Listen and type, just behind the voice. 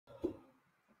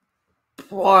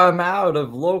Well, I'm out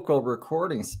of local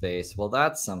recording space. Well,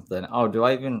 that's something. Oh, do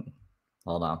I even...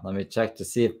 Hold on. Let me check to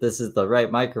see if this is the right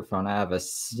microphone. I have a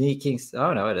sneaking...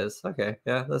 Oh, no, it is. Okay.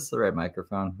 Yeah, that's the right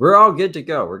microphone. We're all good to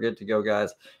go. We're good to go,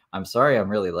 guys. I'm sorry I'm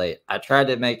really late. I tried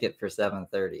to make it for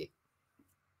 7:30.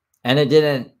 And it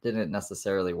didn't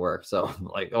necessarily work. So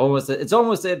like it's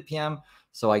almost 8 p.m.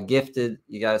 So I gifted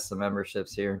you guys some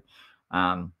memberships here.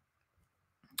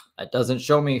 It doesn't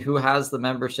show me who has the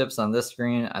memberships on this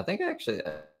screen. I think actually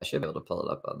I should be able to pull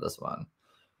it up on this one.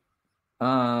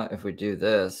 If we do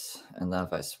this, and then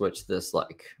if I switch this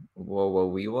like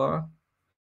whoa,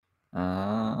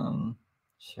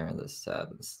 share this tab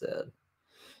instead.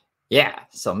 Yeah,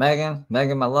 so Megan, my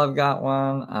love got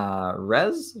one.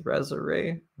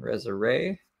 Resurray.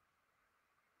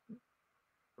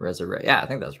 Yeah, I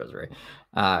think that's Resurray.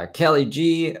 Kelly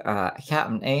G,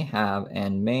 Captain Ahab,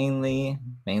 and mainly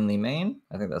Maine.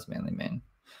 I think that's mainly Maine.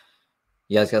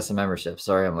 You guys got some memberships.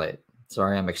 Sorry I'm late.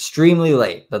 Sorry I'm extremely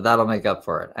late, but that'll make up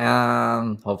for it.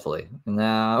 Hopefully.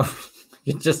 Now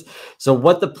just so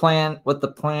what the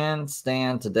plan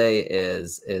stand today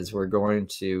is we're going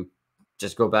to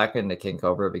just go back into King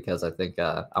Cobra because I think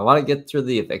I want to get through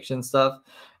the eviction stuff,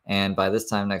 and by this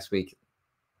time next week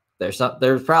there's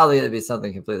probably going to be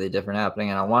something completely different happening,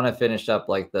 and I want to finish up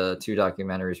like the 2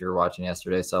 documentaries we were watching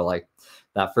yesterday. So like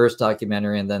that first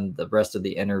documentary and then the rest of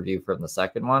the interview from the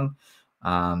second one.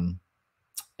 And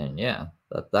yeah,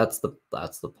 that's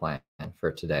the plan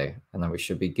for today, and then we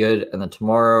should be good. And then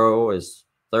tomorrow is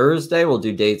Thursday. We'll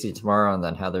do Daisy tomorrow, and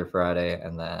then Heather Friday,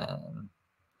 and then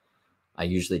I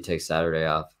usually take Saturday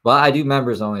off. But I do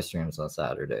members only streams on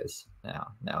Saturdays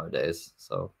nowadays,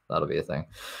 so that'll be a thing.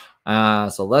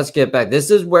 So let's get back.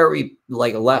 This is where we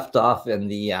like left off in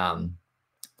the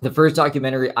first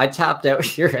documentary. I tapped out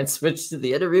here and switched to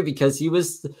the interview because he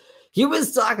was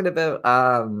talking about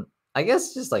I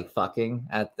guess just like fucking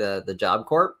at the Job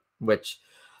Corp, which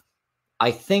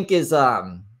I think is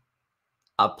a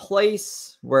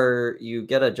place where you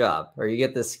get a job, or you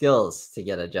get the skills to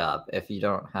get a job if you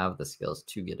don't have the skills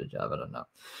to get a job. I don't know.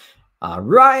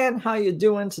 Ryan, how you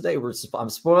doing today? I'm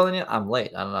spoiling it. I'm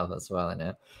late. I don't know if I'm spoiling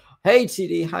it. Hey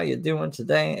TD, how you doing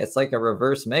today? It's like a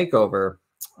reverse makeover.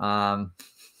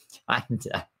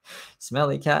 Kinda.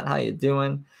 Smelly Cat, how you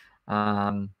doing?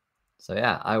 So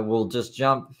yeah, I will just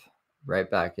jump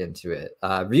right back into it.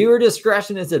 Viewer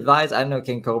discretion is advised. I know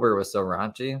King Cobra was so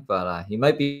raunchy, but he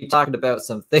might be talking about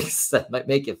some things that might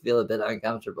make you feel a bit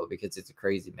uncomfortable because he's a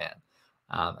crazy man.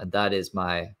 And that is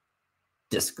my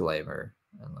disclaimer.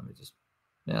 And let me just,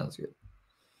 yeah, that's good.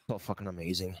 So fucking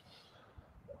amazing.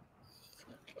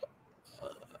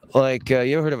 Like, you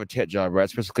ever heard of a tit job, right?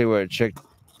 It's basically where a chick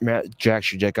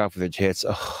jacks your dick off with her tits.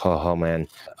 Oh man.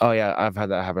 Oh yeah, I've had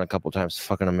that happen a couple times.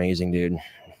 Fucking amazing, dude.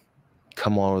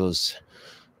 Come on with those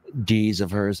D's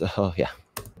of hers. Oh yeah.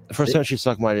 The first time she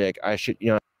sucked my dick, I should,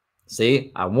 you know.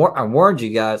 See, I warned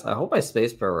you guys. I hope my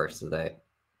space bar works today.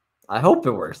 I hope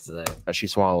it works today. She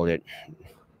swallowed it.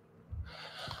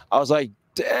 I was like,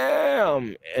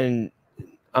 damn. And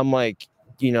I'm like,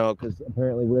 you know, because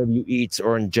apparently whatever you eat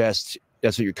or ingest,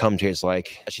 that's what your cum tastes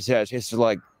like. She said it tasted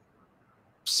like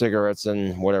cigarettes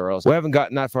and whatever else. We haven't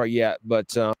gotten that far yet,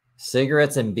 but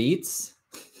cigarettes and beets.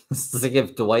 It's like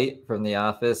if Dwight from The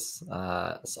Office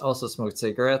also smoked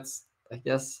cigarettes, I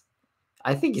guess.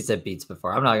 I think he said beets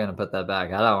before. I'm not gonna put that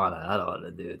back. I don't want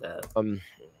to do that.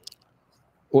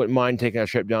 Wouldn't mind taking a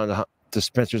trip down to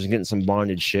Spencer's and getting some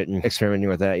bondage shit and experimenting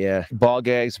with that. Yeah, ball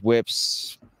gags,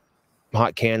 whips,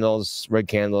 hot candles, red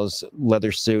candles,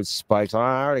 leather suits, spikes.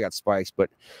 I already got spikes, but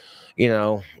you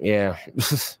know, yeah.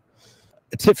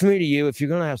 A tip from me to you: if you're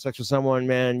gonna have sex with someone,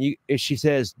 man, if she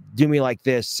says do me like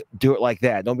this, do it like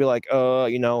that. Don't be like,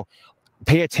 you know,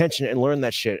 pay attention and learn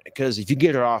that shit. Because if you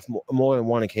get her off more than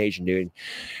one occasion, dude,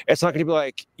 it's not gonna be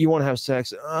like you want to have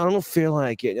sex. I don't feel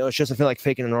like it. You know, she doesn't feel like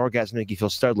faking an orgasm to make you feel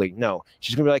studly. No,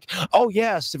 she's gonna be like, oh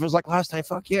yes, if it was like last time,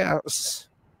 fuck yeah. This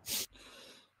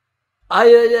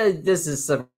is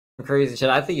some crazy shit.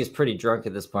 I think he's pretty drunk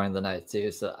at this point in the night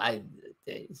too. So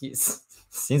he's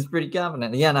seems pretty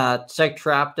confident. Again, check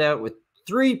Trapped Out with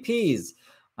 3 P's.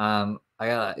 I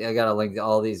gotta link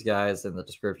all these guys in the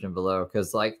description below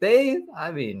because like he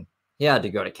had to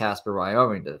go to Casper,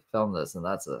 Wyoming to film this, and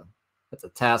that's a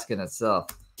task in itself.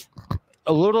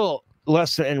 A little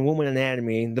lesson in woman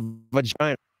anatomy, the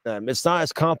vagina. It's not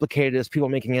as complicated as people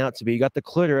are making it out to be. You got the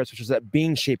clitoris, which is that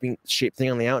bean shaped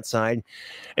thing on the outside,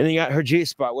 and then you got her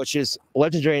G-spot, which is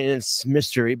legendary in its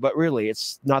mystery, but really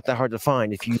it's not that hard to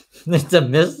find if you. It's a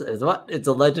mystery. It's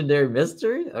a legendary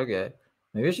mystery. Okay,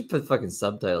 maybe I should put fucking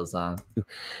subtitles on.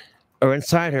 Or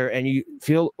inside her, and you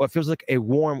feel what feels like a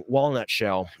warm walnut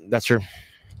shell. That's her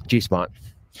G-spot.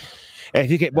 And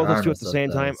if you get both those two no at the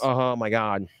same time, subtitles. oh my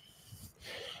god.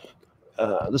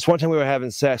 This one time we were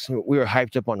having sex, we were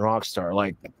hyped up on Rockstar,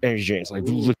 like energy drinks, like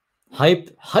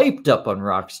Hyped up on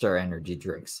Rockstar energy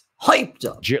drinks. Hyped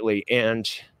up. legitly. And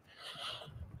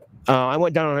I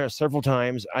went down on her several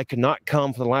times. I could not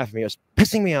come for the life of me. It was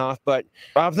pissing me off, but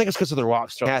I think it's because of the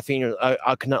Rockstar caffeine.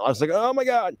 I could not. I was like, oh my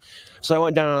god. So I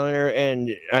went down on her,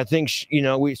 and I think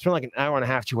we spent like an hour and a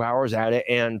half, 2 hours at it,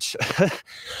 and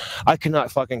I could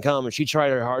not fucking come. And she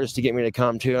tried her hardest to get me to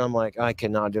come too. And I'm like, I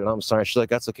cannot do it. I'm sorry. She's like,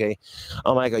 that's okay.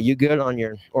 I'm like, are you good on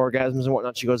your orgasms and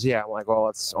whatnot? She goes, yeah. I'm like, well,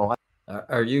 that's all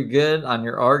Are you good on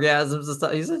your orgasms and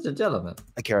stuff? He's such a gentleman.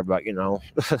 I care about,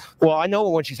 Well, I know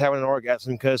when she's having an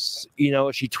orgasm because,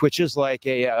 she twitches like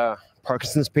a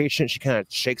Parkinson's patient. She kind of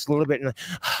shakes a little bit and,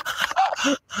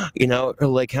 her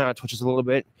leg kind of twitches a little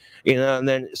bit, and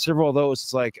then several of those,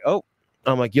 it's like, oh,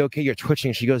 I'm like, you okay? You're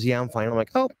twitching. She goes, yeah, I'm fine. I'm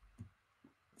like, oh.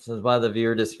 This is why the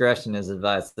viewer discretion is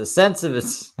advised. The sensitive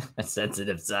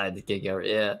side to kick over.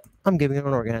 Yeah. I'm giving her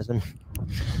an orgasm.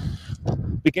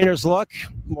 Beginner's luck,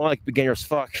 more like beginner's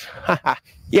fuck.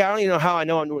 Yeah, I don't even know how I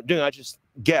know I'm doing. I just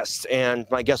guessed, and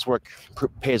my guesswork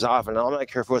pays off. And I'm not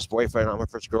her first boyfriend. I'm her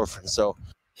first girlfriend. So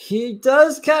he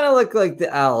does kind of look like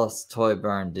the Alice Toy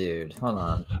Barn dude. Hold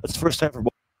on. It's the first time for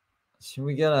both. Should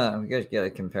we gotta get a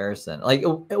comparison? Like,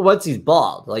 once he's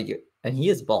bald, and he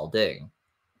is balding.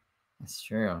 That's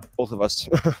true. Both of us.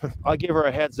 I'll give her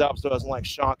a heads up so it doesn't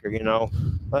shock her,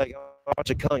 Like, I want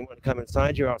you to come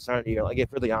inside you or outside of you. I give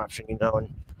her the option, And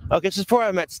okay, so before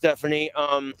I met Stephanie,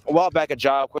 a while back at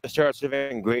job, I started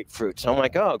serving grapefruit. So I'm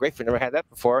like, oh, grapefruit, never had that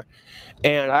before.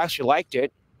 And I actually liked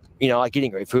it, like eating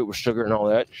grapefruit with sugar and all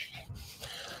that.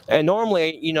 And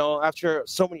normally, after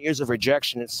so many years of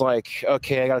rejection, it's like,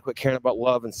 okay, I got to quit caring about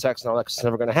love and sex and all that because it's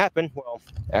never going to happen. Well,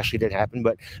 actually it did happen,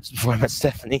 but it's before I met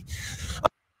Stephanie.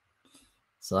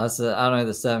 So I don't know who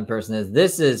the 7th person is.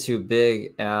 This is who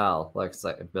Big Al looks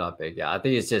like. Not Big Al. I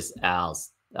think it's just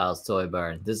Al's Toy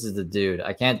Barn. This is the dude.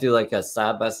 I can't do like a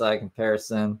side-by-side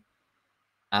comparison.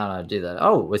 I don't know how to do that.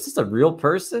 Oh, is this a real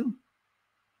person?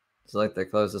 It's like the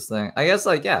closest thing. I guess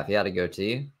yeah, if he had a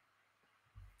goatee,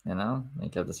 he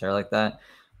kept his hair like that.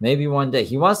 Maybe one day.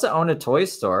 He wants to own a toy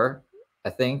store, I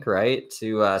think, right?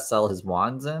 To sell his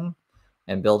wands in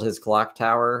and build his clock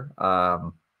tower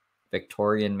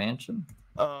Victorian mansion.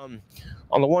 On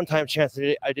the one-time chance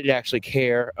that I did actually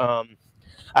care, I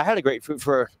had a grapefruit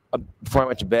before I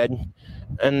went to bed,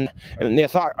 and the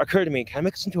thought occurred to me, can I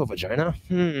make this into a vagina?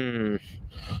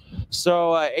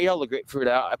 So I ate all the grapefruit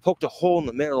out. I poked a hole in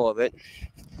the middle of it,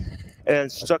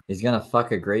 and stuck. He's gonna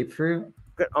fuck a grapefruit?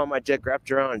 On my dick, wrapped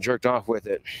around, and jerked off with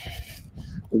it.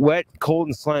 Wet, cold,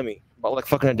 and slimy. About like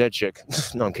fucking a dead chick.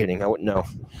 No, I'm kidding. I wouldn't know.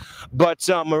 But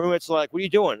my roommate's like, what are you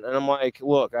doing? And I'm like,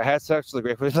 look, I had sex with a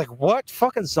grapefruit. He's like, what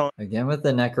fucking song? Again with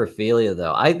the necrophilia,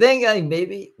 though. I think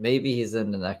maybe he's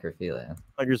into necrophilia.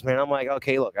 Man, I'm like,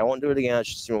 okay, look, I won't do it again.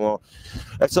 It's just,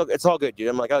 it's all good, dude.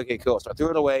 I'm like, okay, cool. So I threw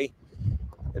it away.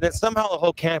 And then somehow the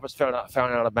whole campus found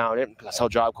out about it. That's how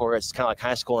Job Corps is. It's kind of like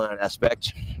high school in that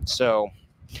aspect. So,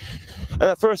 and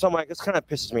at first I'm like, this kind of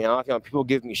pisses me off. People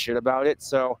give me shit about it.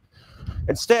 So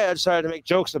instead, I decided to make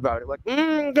jokes about it. Like,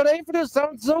 good day for this.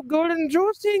 Sounds so good and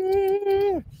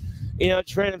juicy.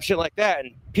 Just random shit like that.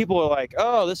 And people are like,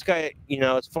 oh, this guy,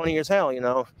 it's funny as hell,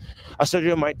 I started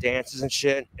doing my dances and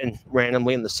shit and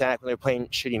randomly in the sack when they're playing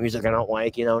shitty music I don't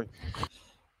like,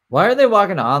 Why are they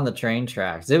walking on the train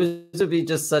tracks? It would be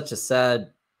just such a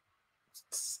sad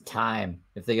time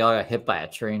if they all got hit by a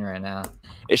train right now.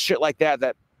 It's shit like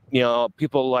that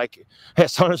people like, hey,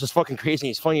 Saunders is fucking crazy.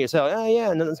 He's funny as hell. Oh,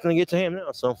 yeah, and then it's going to get to him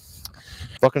now. So,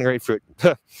 fucking grapefruit.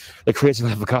 The crazy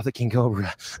life of Gothic King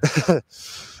Cobra.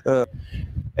 And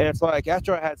it's like,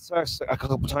 after I had sex a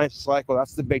couple times, it's like, well,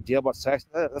 that's the big deal about sex.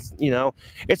 That's,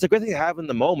 it's a good thing to have in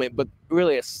the moment, but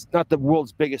really, it's not the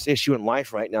world's biggest issue in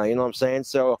life right now. You know what I'm saying?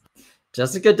 So,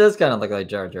 Jessica does kind of look like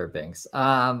Jar Jar Binks.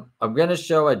 I'm going to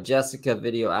show a Jessica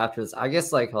video after this. I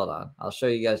guess, hold on. I'll show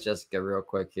you guys Jessica real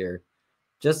quick here.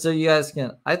 Just so you guys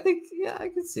can, I think, yeah, I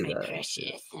can see that.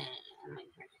 Precious.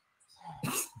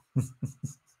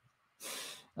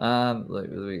 Look,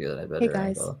 we get a better Hey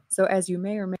guys, angle. so as you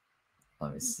may or may.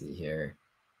 Let me see here.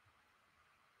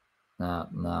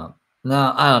 No,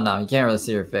 I don't know. You can't really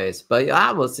see her face, but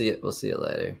we'll see it. We'll see it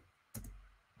later.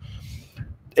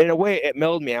 In a way, it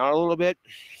mellowed me out a little bit.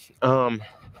 And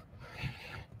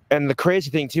the crazy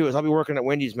thing too is I'll be working at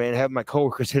Wendy's, man, have my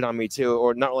coworkers hit on me too,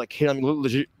 or not like hit on me,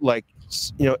 legit, like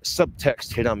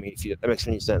subtext hit on me. If that makes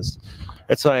any sense.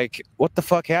 It's like, what the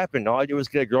fuck happened? All I do is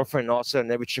get a girlfriend, and all of a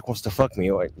sudden every chick wants to fuck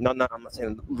me. Like, I'm not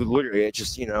saying literally. It's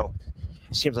just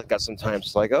Seems like that sometimes.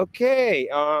 It's like, okay,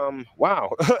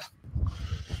 wow.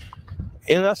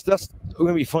 And that's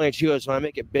gonna be funny too. Is when I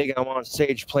make it big, I'm on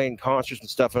stage playing concerts and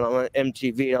stuff, and I'm on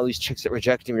MTV, and all these chicks that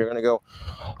reject me are gonna go,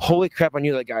 "Holy crap! I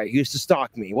knew that guy. He used to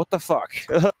stalk me. What the fuck?"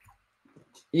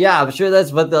 Yeah, I'm sure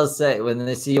that's what they'll say when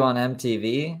they see you on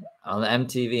MTV. On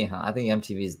MTV, huh? I think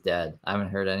MTV's dead. I haven't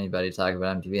heard anybody talk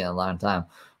about MTV in a long time.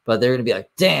 But they're gonna be like,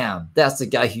 "Damn, that's the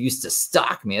guy who used to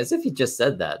stalk me," as if he just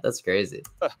said that. That's crazy.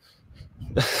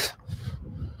 I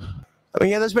mean,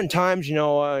 yeah, there's been times,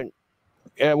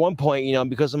 at one point,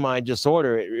 because of my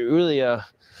disorder, it really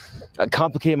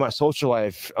complicated my social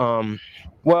life.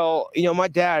 Well, my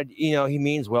dad, he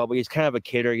means well, but he's kind of a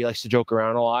kidder. He likes to joke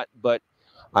around a lot. But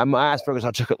I'm Asperger's.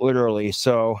 I took it literally,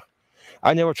 so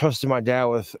I never trusted my dad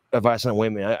with advice on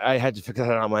women. I had to figure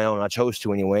that out on my own. I chose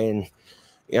to anyway, and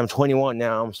I'm 21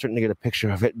 now. I'm starting to get a picture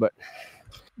of it, but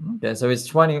okay, so he's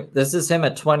 20. This is him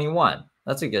at 21.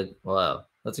 That's a good. Wow,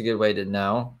 that's a good way to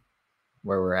know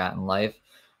where we're at in life.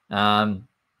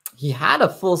 He had a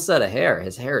full set of hair.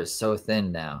 His hair is so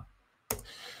thin now.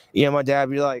 Yeah, my dad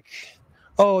would be like,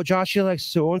 "Oh, Josh, you like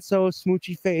so and so,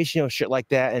 smoochy face, shit like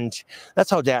that," and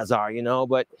that's how dads are,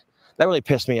 But that really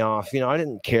pissed me off. I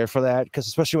didn't care for that because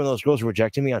especially when those girls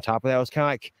rejected me. On top of that, I was kind of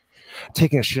like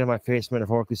taking a shit on my face,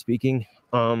 metaphorically speaking.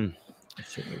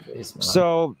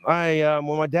 So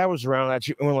when my dad was around, I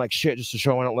went like shit just to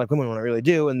show I don't like women when I really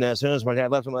do. And then as soon as my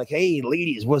dad left, I'm like, "Hey,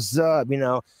 ladies, what's up?"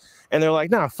 And they're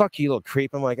like, "Nah, fuck you, little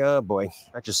creep." I'm like, "Oh boy,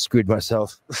 I just screwed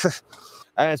myself."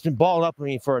 And it's been balled up on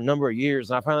me for a number of years,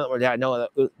 and I finally let my dad know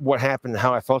what happened and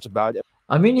how I felt about it.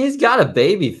 I mean, he's got a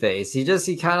baby face. He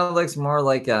kind of looks more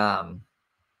like a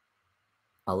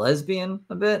lesbian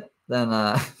a bit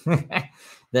than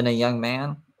than a young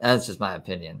man. That's just my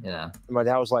opinion, My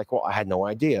dad was like, "Well, I had no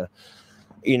idea,"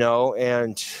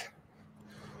 and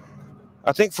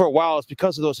I think for a while it's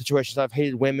because of those situations I've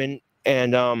hated women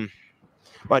and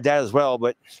my dad as well,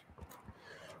 but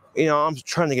I'm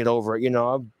trying to get over it.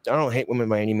 I don't hate women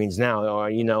by any means now.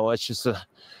 It's just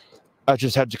I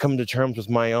just had to come to terms with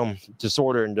my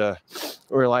disorder and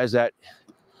realize that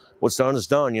what's done is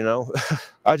done.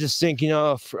 I just think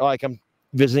if, like I'm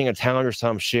visiting a town or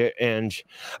some shit, and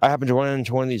I happen to run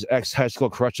into one of these ex-high school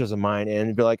crushes of mine,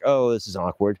 and be like, "Oh, this is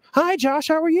awkward. Hi, Josh,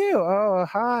 how are you? Oh,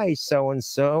 hi, so and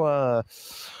so.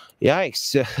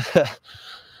 Yikes."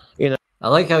 I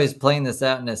like how he's playing this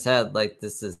out in his head. Like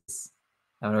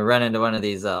I'm gonna run into one of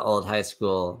these old high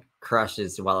school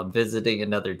crushes while I'm visiting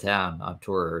another town on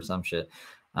tour or some shit.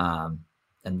 And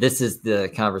this is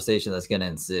the conversation that's gonna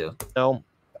ensue.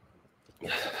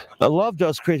 Love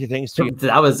does crazy things to you.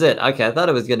 That was it. Okay, I thought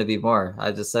it was gonna be more.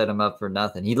 I just set him up for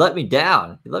nothing. He let me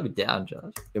down. He let me down,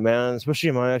 Josh. Man, especially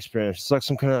in my experience, it's like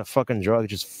some kind of fucking drug. It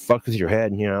just fucked with your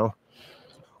head, Well,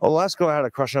 last go I had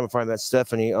a crush on before I met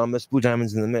Stephanie. Miss Blue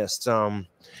Diamonds in the Mist.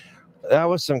 That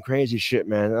was some crazy shit,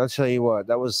 man. I'll tell you what,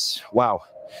 that was wow.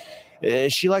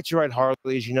 She liked to ride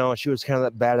Harleys, and she was kind of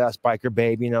that badass biker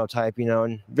babe, type,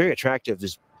 and very attractive,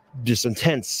 just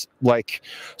intense, like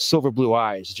silver blue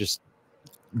eyes, just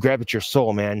grab at your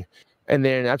soul, man. And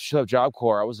then after she left Job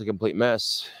Corps, I was a complete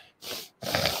mess.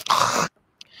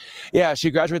 Yeah,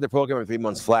 she graduated the program in 3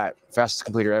 months flat, fastest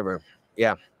completer ever.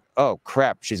 Yeah. Oh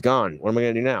crap, she's gone. What am I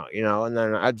gonna do now? And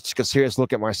then I just take a serious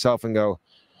look at myself and go,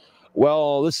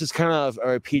 well, this is kind of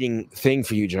a repeating thing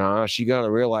for you, Josh. You gotta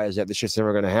realize that this shit's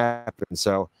never gonna happen.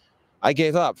 So I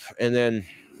gave up. And then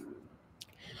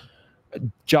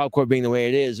Job Corps being the way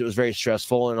it is, it was very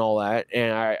stressful and all that.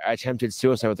 And I attempted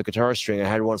suicide with the guitar string. I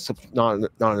had one slip knotted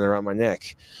around my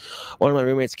neck. One of my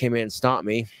roommates came in and stopped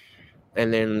me.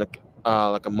 And then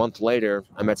like a month later,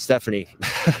 I met Stephanie.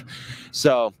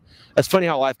 So it's funny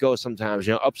how life goes sometimes,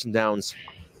 ups and downs.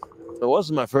 It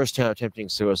wasn't my first time attempting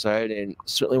suicide, and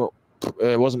certainly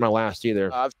it wasn't my last either.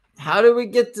 How did we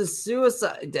get to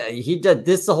suicide? He did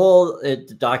this whole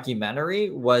documentary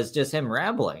was just him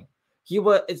rambling. I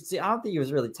don't think he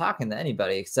was really talking to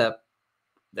anybody except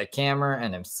the camera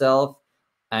and himself.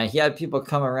 And he had people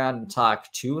come around and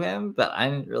talk to him, but I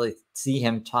didn't really see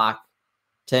him talk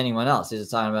to anyone else. He was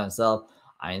just talking about himself.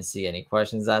 I didn't see any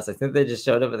questions asked. I think they just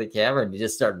showed up with the camera and he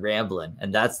just started rambling.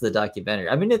 And that's the documentary.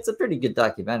 I mean, it's a pretty good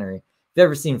documentary. If you've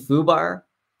ever seen Fubar,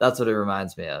 that's what it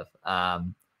reminds me of.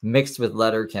 Mixed with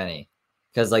Letterkenny.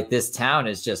 Because like this town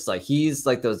is just like, he's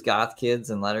like those goth kids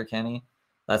in Letterkenny.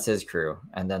 That's his crew.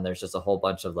 And then there's just a whole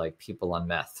bunch of like people on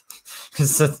meth.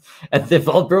 And they've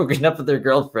all broken up with their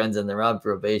girlfriends and they're on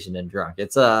probation and drunk.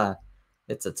 It's a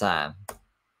time.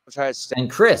 And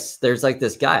Chris, there's like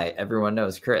this guy. Everyone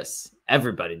knows Chris.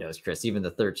 Everybody knows Chris, even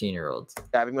the 13-year-olds.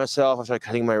 Stabbing myself. I've tried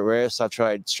cutting my wrists. I've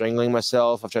tried strangling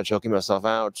myself. I've tried choking myself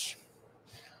out.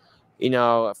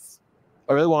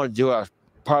 I really want to do a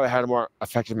probably had a more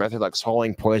effective method like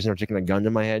swallowing poison or taking a gun to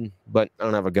my head, but I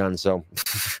don't have a gun, so.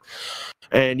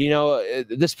 And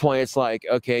at this point, it's like,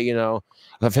 okay, if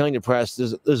I'm feeling depressed,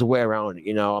 there's a way around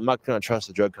it. I'm not gonna trust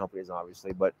the drug companies,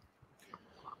 obviously, but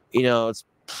it's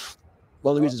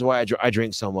one of the reasons why I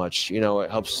drink so much. It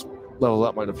helps level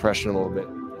up my depression a little bit.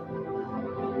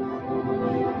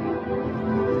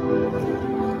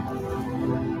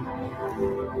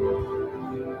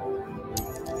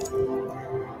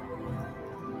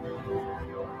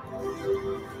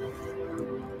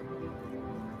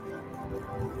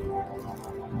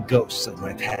 Ghosts of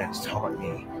my past haunt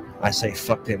me. I say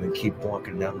fuck them and keep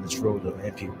walking down this road of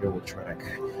empty railroad track.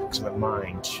 Because my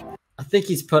mind. I think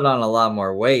he's put on a lot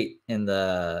more weight in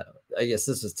the. I guess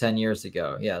this was 10 years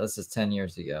ago. Yeah, this is 10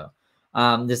 years ago.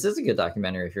 This is a good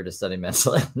documentary if you're to study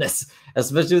mental illness,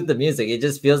 especially with the music. It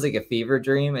just feels like a fever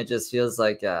dream. It just feels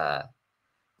like so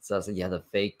I was like, yeah, the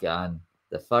fake gun,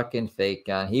 the fucking fake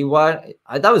gun.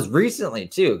 That was recently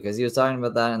too, because he was talking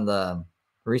about that in the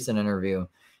recent interview.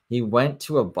 He went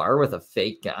to a bar with a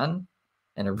fake gun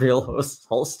and a real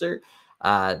holster.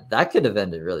 That could have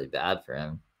ended really bad for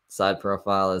him. Side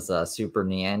profile is super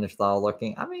Neanderthal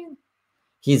looking. I mean,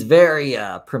 he's very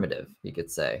primitive, you could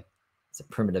say. He's a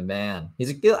primitive man.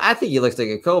 I think he looks like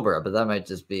a cobra, but that might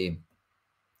just be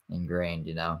ingrained,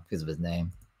 because of his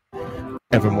name.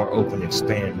 Ever more open,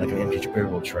 expand like an empty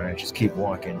railroad track. Just keep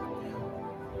walking.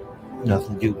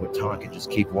 Nothing to do but talking. Just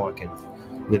keep walking.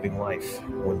 Living life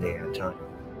one day at a time.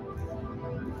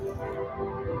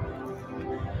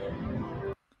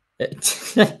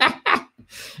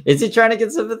 Is he trying to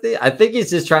get sympathy? I think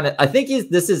he's just trying to. I think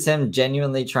this is him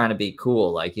genuinely trying to be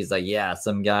cool. Like he's like, yeah,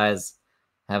 some guys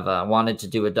have wanted to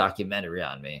do a documentary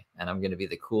on me, and I'm going to be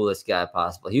the coolest guy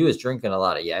possible. He was drinking a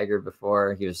lot of Jaeger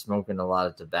before. He was smoking a lot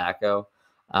of tobacco.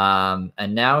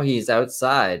 And now he's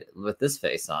outside with this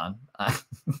face on.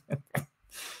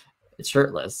 It's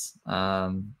shirtless.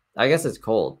 I guess it's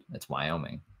cold. It's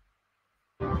Wyoming.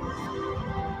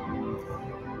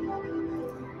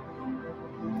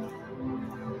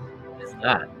 What is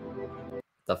that?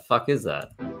 The fuck is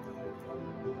that?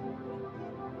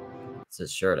 It's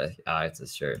his shirt. It's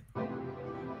his shirt.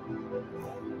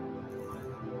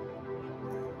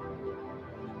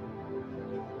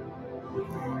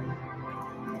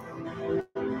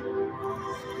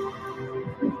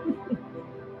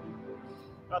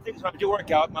 Things when I do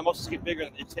work out, my muscles get bigger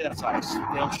than stay that size.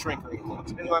 They don't shrink.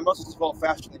 And my muscles evolve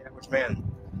faster than the average man.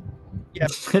 Yeah.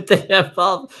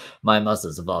 My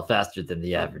muscles evolve faster than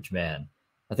the average man.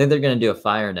 I think they're gonna do a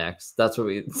fire next. That's what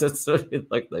we look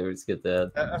like. We just get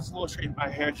that. That's a little trait I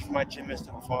inherited from my gymnast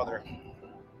and my father.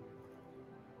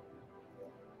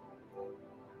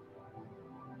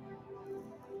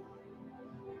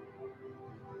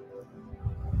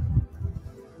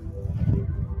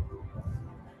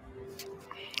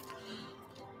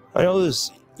 I know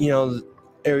this,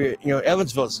 area,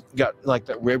 Evansville's got like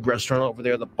that rib restaurant over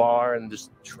there, the bar, and there's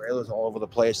trailers all over the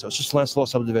place. So it's just a nice little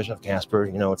subdivision of Casper.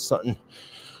 It's nothing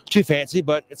too fancy,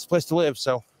 but it's a place to live.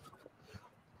 So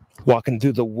walking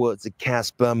through the woods of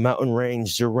Casper, mountain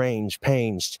range, deranged,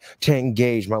 paged, to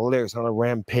engage my lyrics on a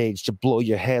rampage to blow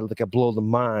your head like I blow the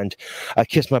mind. I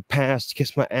kiss my past,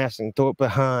 kiss my ass, and throw it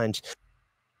behind.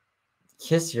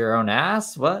 Kiss your own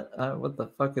ass? What? What the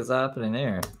fuck is happening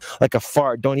there? Like a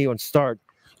fart, don't even start.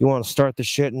 You want to start the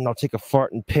shit, and I'll take a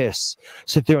fart and piss.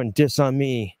 Sit there and diss on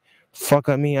me. Fuck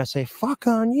on me, I say, fuck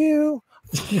on you.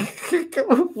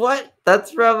 What? That's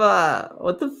from,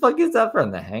 what the fuck is that from?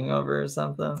 The Hangover or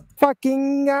something?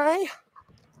 Fucking guy.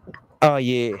 Oh,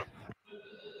 yeah.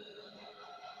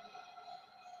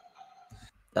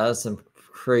 That was some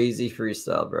crazy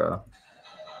freestyle, bro.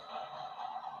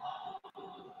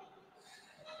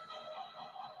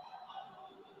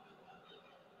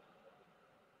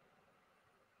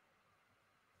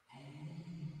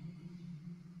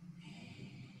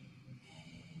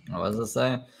 What was it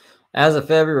saying? As of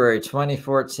February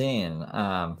 2014,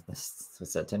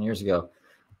 what's that, 10 years ago?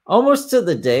 Almost to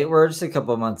the date. We're just a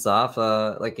couple months off,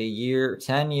 like a year,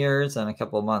 10 years and a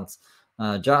couple of months.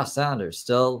 Josh Saunders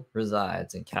still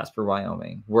resides in Casper,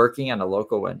 Wyoming, working at a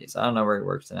local Wendy's. I don't know where he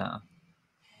works now.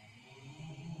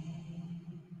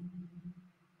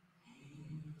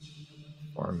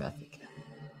 Or method.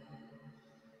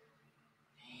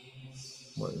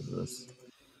 What is this?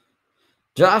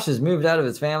 Josh has moved out of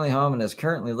his family home and is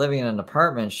currently living in an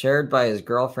apartment shared by his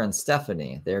girlfriend,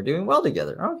 Stephanie. They're doing well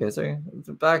together. Okay, so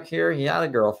back here, he had a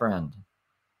girlfriend.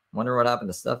 Wonder what happened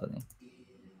to Stephanie.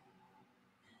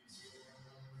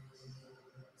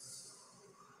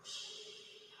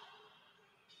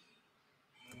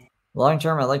 Long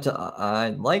term,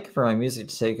 I'd like for my music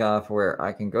to take off where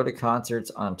I can go to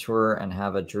concerts on tour and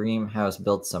have a dream house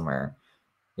built somewhere.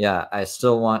 Yeah, I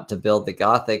still want to build the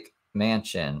Gothic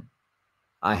mansion.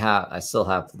 I still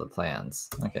have the plans.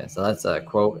 Okay, so that's a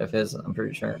quote of his, I'm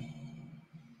pretty sure.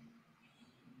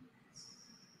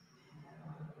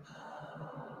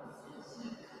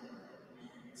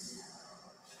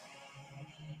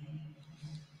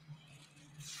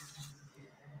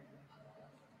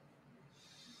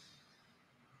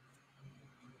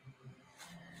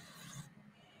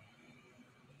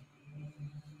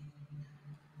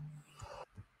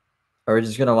 Are we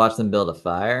just gonna watch them build a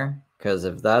fire? Because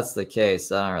if that's the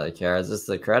case, I don't really care. Is this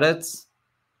the credits?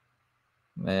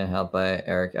 May help by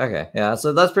Eric. Okay, yeah.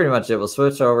 So that's pretty much it. We'll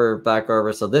switch back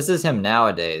over. So this is him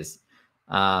nowadays.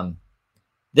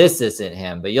 This isn't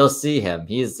him, but you'll see him.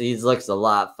 He's looks a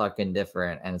lot fucking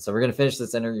different. And so we're gonna finish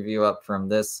this interview up from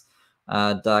this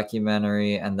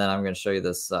documentary, and then I'm gonna show you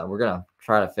this. We're gonna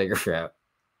try to figure out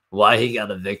why he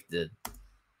got evicted.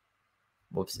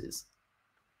 Whoopsies.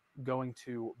 Going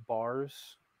to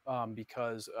bars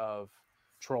because of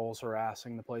trolls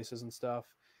harassing the places and stuff.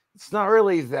 It's not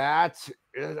really that.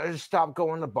 I just stopped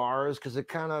going to bars because it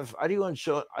kind of, I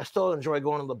still enjoy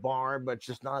going to the bar, but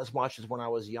just not as much as when I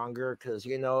was younger because,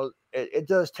 you know, it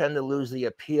does tend to lose the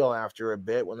appeal after a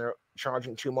bit when they're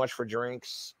charging too much for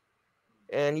drinks.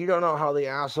 And you don't know how the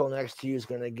asshole next to you is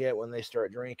going to get when they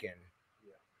start drinking.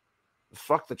 Yeah.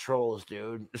 Fuck the trolls,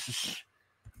 dude.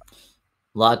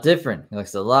 A lot different. He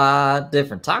looks a lot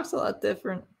different. Talks a lot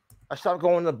different. I stopped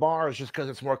going to bars just because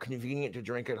it's more convenient to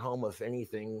drink at home, if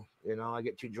anything. You know, I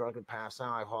get too drunk and pass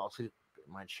out. I fall asleep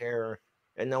in my chair,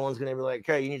 and no one's going to be like,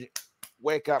 hey, you need to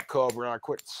wake up, Cobra.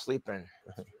 Quit sleeping.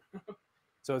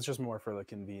 So it's just more for the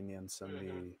convenience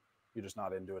and you're just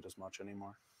not into it as much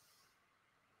anymore.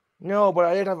 No, but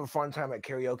I did have a fun time at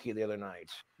karaoke the other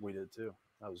night. We did too.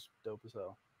 That was dope as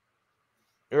hell.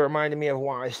 It reminded me of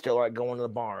why I still like going to the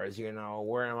bars, you know,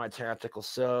 wearing my tactical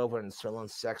soap and smelling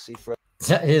sexy for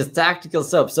his tactical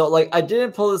soap. So like I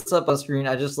didn't pull this up on screen.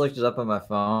 I just looked it up on my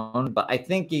phone, but I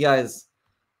think you guys,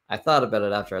 I thought about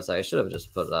it after I said I should have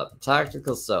just put it up.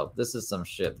 Tactical soap. This is some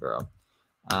shit, bro.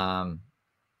 So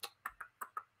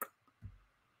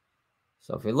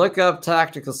if we look up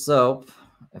tactical soap,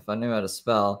 if I knew how to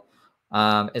spell,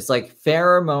 it's like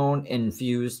pheromone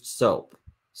infused soap.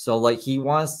 So like he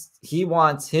wants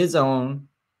his own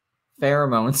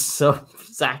pheromones, so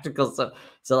tactical soap.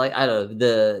 So like I don't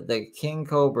know, the King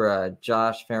Cobra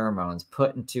Josh pheromones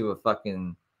put into a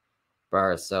fucking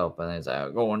bar of soap, and he's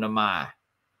like going to my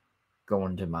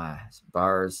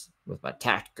bars with my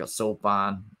tactical soap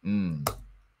on.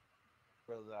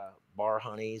 For the bar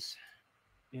honeys.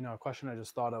 You know, a question I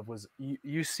just thought of was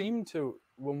you seemed to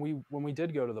when we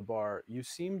did go to the bar, you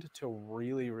seemed to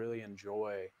really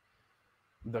enjoy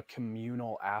the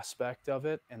communal aspect of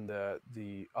it and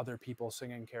the other people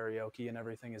singing karaoke and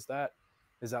everything. Is that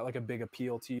like a big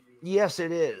appeal to you? Yes,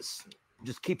 it is.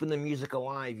 Just keeping the music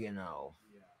alive, you know.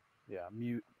 Yeah,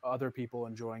 other people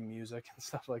enjoying music and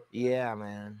stuff like that. Yeah,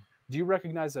 man. Do you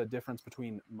recognize a difference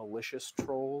between malicious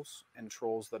trolls and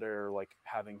trolls that are like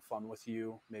having fun with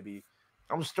you? Maybe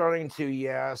I'm starting to,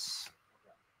 yes.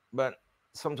 But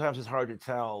sometimes it's hard to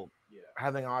tell. Yeah.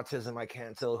 Having autism, I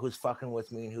can't tell who's fucking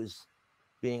with me and who's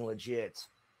being legit.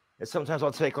 And sometimes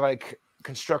I'll take like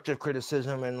constructive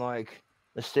criticism and like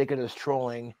mistake it as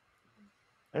trolling.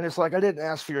 And it's like, I didn't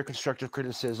ask for your constructive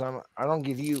criticism. I don't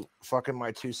give you fucking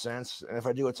my 2 cents. And if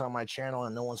I do, it's on my channel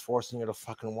and no one's forcing you to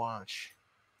fucking watch.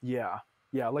 Yeah.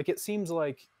 Yeah, like it seems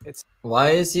like it's... Why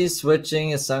is he switching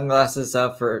his sunglasses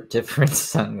out for different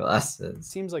sunglasses? It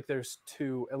seems like there's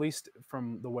two, at least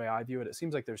from the way I view it, it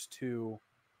seems like there's two,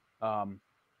 and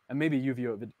maybe you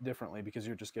view it differently because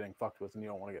you're just getting fucked with and you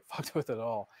don't want to get fucked with at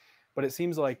all. But it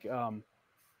seems like the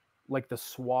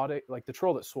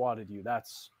troll that swatted you,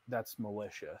 that's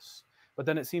malicious. But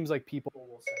then it seems like people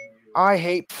will send you... I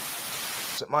hate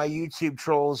my YouTube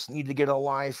trolls need to get a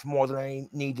life more than I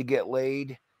need to get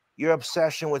laid. Your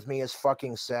obsession with me is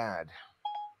fucking sad.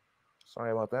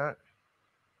 Sorry about that.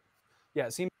 Yeah,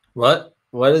 it seems... What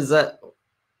is that?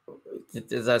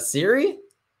 Is that Siri?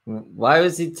 Why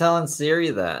was he telling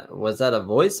Siri that? Was that a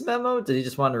voice memo? Did he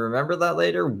just want to remember that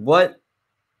later? What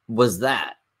was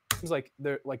that? Seems like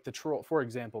they're like the troll, for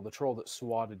example, the troll that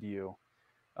swatted you.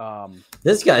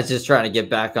 This guy's just trying to get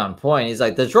back on point. He's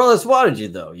like, the troll that swatted you,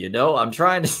 though. You know, I'm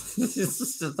trying to. It's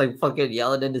just like fucking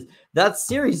yelling into. That's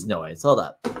Siri's noise. Hold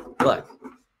up. Look,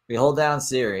 we hold down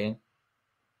Siri.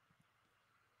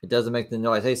 It doesn't make the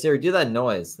noise. Hey, Siri, do that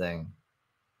noise thing.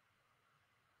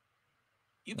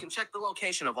 You can check the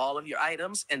location of all of your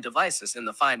items and devices in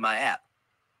the Find My app.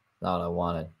 Not what I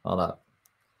wanted. Hold up.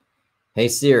 Hey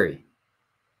Siri.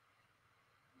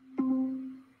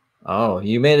 Oh,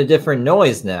 you made a different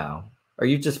noise now. Are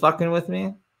you just fucking with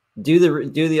me? Do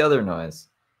the other noise.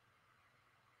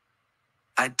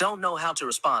 I don't know how to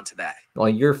respond to that. Well,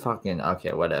 you're fucking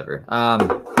okay. Whatever.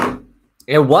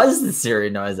 It was the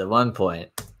Siri noise at one point.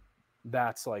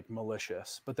 That's like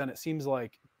malicious. But then it seems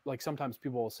like sometimes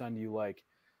people will send you like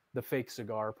the fake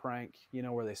cigar prank, you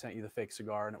know, where they sent you the fake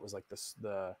cigar and it was like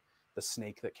the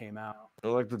snake that came out.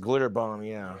 Like the glitter bomb,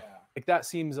 yeah. Like that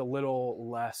seems a little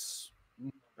less.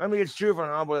 I mean, it's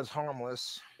juvenile, but it's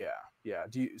harmless. Yeah.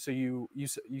 Do you? So you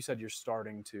said you're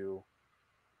starting to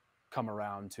come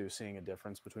around to seeing a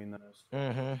difference between those.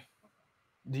 Mm-hmm.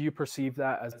 Do you perceive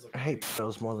that as? I hate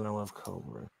those more than I love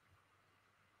Cobra.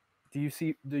 Do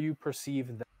you perceive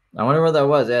that? I wonder what that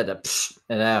was. It had to psh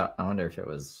it out. I wonder if it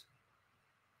was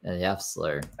an F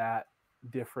slur. That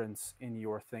difference in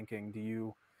your thinking, do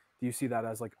you see that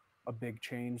as like a big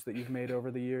change that you've made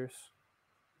over the years?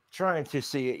 Trying to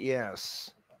see it, yes.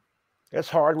 It's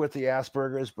hard with the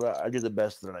Asperger's, but I do the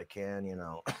best that I can, you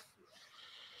know.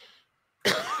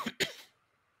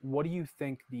 What do you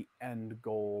think the end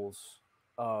goals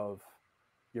of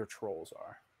your trolls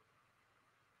are?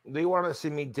 They want to see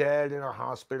me dead in a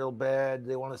hospital bed.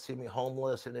 They want to see me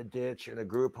homeless in a ditch, in a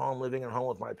group home, living at home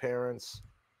with my parents.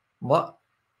 What?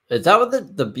 Is that what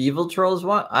the evil trolls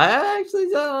want? I actually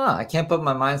don't know. I can't put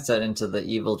my mindset into the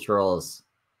evil trolls'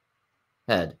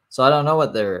 head. So I don't know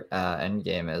what their end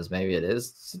game is. Maybe it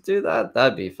is to do that.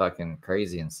 That'd be fucking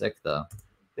crazy and sick, though.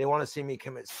 They want to see me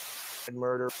commit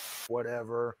murder,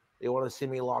 whatever. They want to see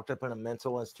me locked up in a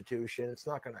mental institution. It's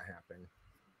not going to happen.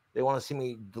 They want to see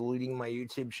me deleting my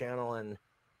YouTube channel and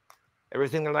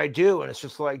everything that I do. And it's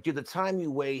just like, dude, the time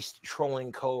you waste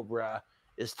trolling Cobra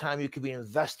is time you could be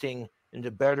investing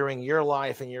into bettering your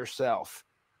life and yourself.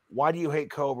 Why do you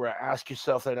hate Cobra? Ask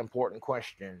yourself that important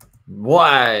question.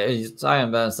 Why? He's talking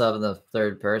about himself in the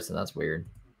third person. That's weird.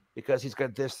 Because he's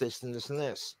got this, this, and this, and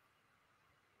this.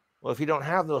 Well, if you don't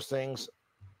have those things,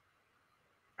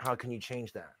 how can you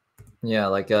change that? Yeah,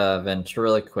 like a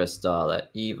ventriloquist doll, that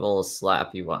evil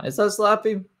Slappy one. Is that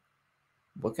Slappy?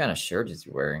 What kind of shirt is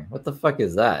he wearing? What the fuck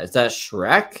is that? Is that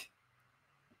Shrek?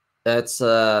 That's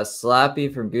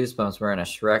Slappy from Goosebumps wearing a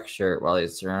Shrek shirt while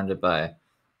he's surrounded by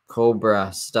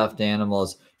Cobra stuffed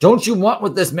animals. Don't you want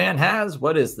what this man has?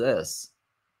 What is this?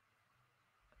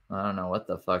 I don't know what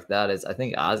the fuck that is. I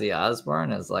think Ozzy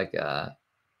Osbourne is like a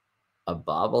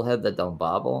bobblehead that don't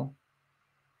bobble.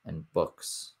 And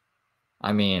books.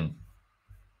 I mean,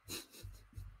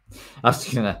 I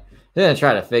was gonna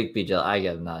try to fake be jealous. I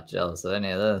am not jealous of any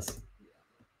of this.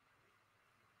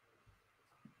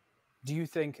 Do you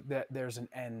think that there's an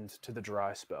end to the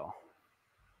dry spell?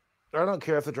 I don't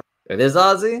care if the It is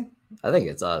Ozzy? I think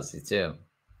it's Ozzy too.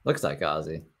 Looks like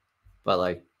Ozzy. But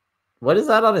like, what is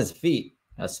that on his feet?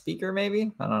 A speaker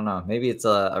maybe? I don't know. Maybe it's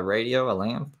a radio, a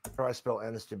lamp. dry spell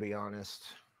ends, to be honest.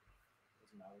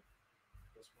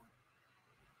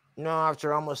 No,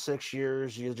 after almost 6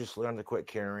 years, you just learn to quit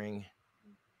caring.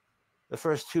 The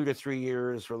first 2 to 3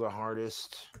 years were the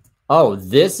hardest. Oh,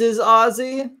 this is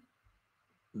Ozzy?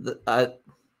 That's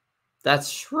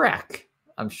Shrek.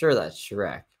 I'm sure that's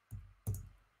Shrek.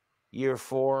 Year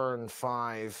 4 and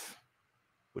 5,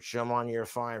 which I'm on year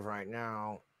 5 right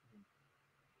now,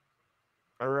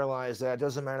 I realized that it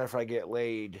doesn't matter if I get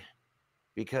laid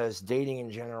because dating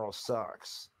in general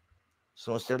sucks.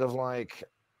 So instead of like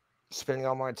spending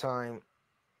all my time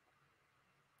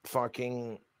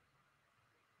fucking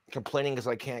complaining because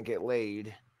I can't get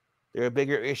laid, there are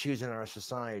bigger issues in our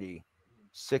society.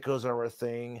 Sickos are a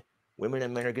thing. Women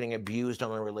and men are getting abused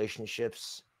on their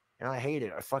relationships. And I hate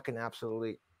it. I fucking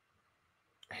absolutely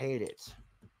hate it.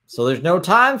 So there's no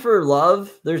time for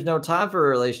love. There's no time for a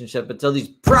relationship until these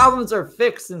problems are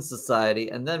fixed in society.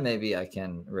 And then maybe I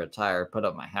can retire, put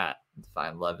up my hat, and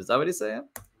find love. Is that what he's saying?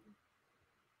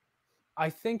 I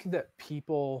think that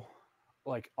people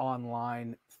like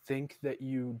online think that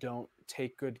you don't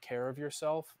take good care of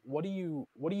yourself. What do you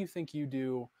think you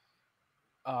do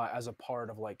as a part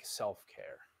of like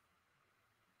self-care?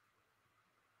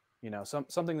 You know,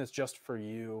 something that's just for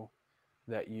you,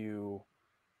 that you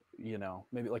know,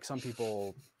 maybe like some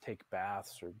people take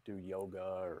baths or do yoga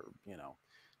or, you know,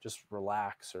 just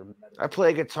relax or meditate. I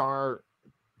play guitar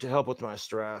to help with my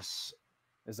stress.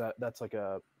 That's like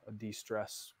a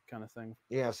de-stress kind of thing?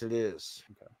 Yes, it is.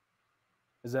 Okay.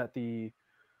 Is that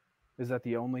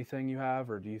the only thing you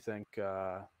have, or do you think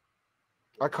I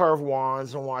carve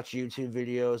wands and watch YouTube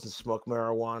videos and smoke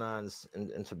marijuana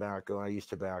and tobacco. I use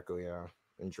tobacco, yeah,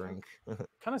 and drink.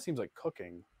 kind of seems like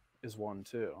cooking is one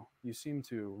too. You seem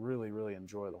to really, really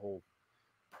enjoy the whole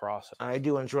process. I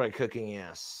do enjoy cooking,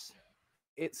 yes.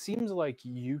 It seems like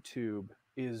YouTube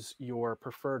is your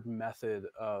preferred method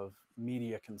of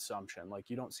media consumption. Like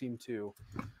you don't seem to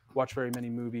watch very many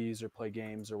movies or play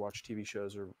games or watch TV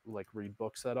shows or like read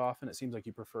books that often. It seems like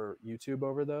you prefer YouTube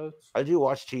over those. I do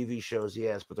watch TV shows,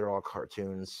 yes, but they're all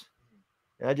cartoons.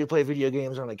 And I do play video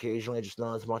games on occasionally, just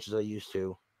not as much as I used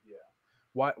to.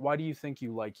 Yeah. Why do you think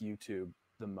you like YouTube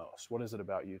the most? What is it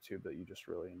about YouTube that you just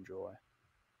really enjoy?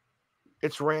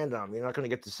 It's random. You're not going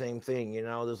to get the same thing. You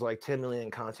know, there's like 10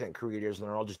 million content creators and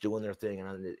they're all just doing their thing.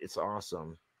 And it's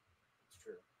awesome. It's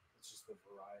true. It's just the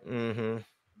variety Mm-hmm. amount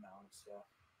of stuff.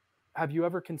 Have you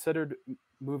ever considered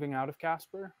moving out of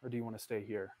Casper or do you want to stay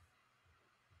here?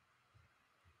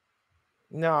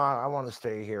 No, I want to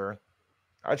stay here.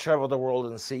 I travel the world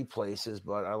and see places,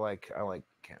 but I like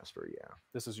Casper, yeah.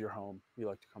 This is your home. You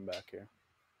like to come back here.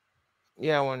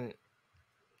 Yeah, when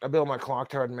I build my clock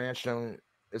tower mansion,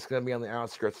 it's going to be on the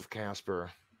outskirts of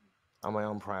Casper, on my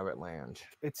own private land.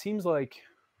 It seems like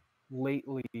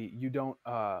lately you don't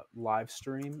live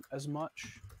stream as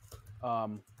much.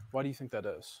 Why do you think that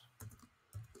is?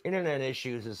 Internet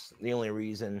issues is the only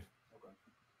reason. Okay.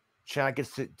 Chat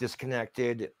gets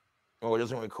disconnected, or it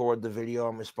doesn't record the video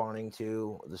I'm responding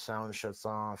to, or the sound shuts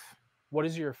off. What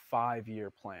is your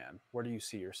 5-year plan? Where do you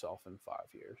see yourself in 5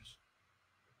 years?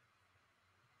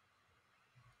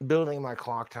 Building my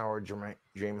clock tower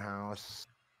dream house.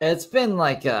 It's been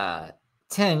like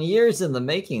 10 years in the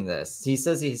making this. He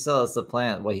says he still has the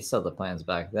plan. Well, he still had the plans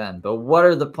back then, but what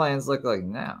are the plans look like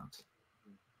now?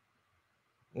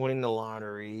 Winning the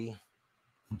lottery.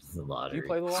 The lottery. Do you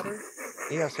play the lottery?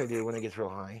 Yes, I do when it gets real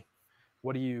high.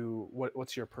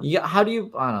 What's your Yeah, how do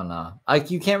you, I don't know. Like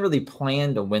you can't really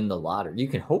plan to win the lottery. You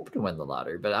can hope to win the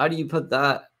lottery, but how do you put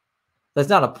that? That's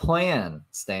not a plan,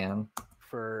 Stan.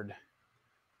 preferred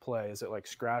play? Is it like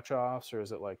scratch offs or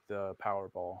is it like the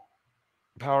Powerball?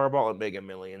 Powerball and Mega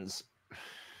Millions.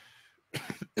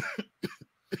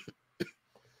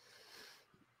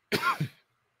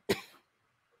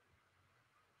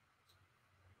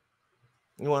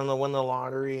 You want to win the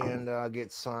lottery and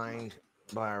get signed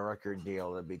by a record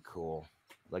deal? That'd be cool.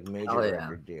 Like major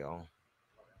record deal.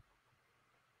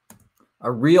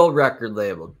 A real record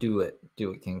label. Do it.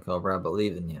 Do it, King Cobra. I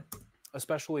believe in you.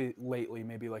 Especially lately,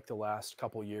 maybe like the last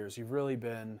couple years, you've really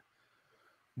been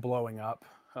blowing up.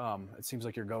 It seems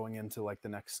like you're going into like the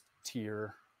next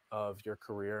tier of your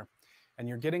career and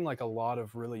you're getting like a lot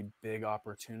of really big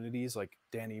opportunities like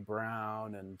Danny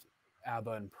Brown and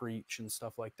ABBA and Preach and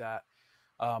stuff like that.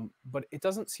 But it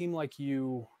doesn't seem like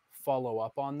you follow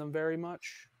up on them very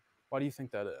much. Why do you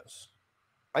think that is?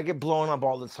 I get blown up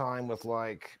all the time with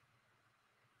like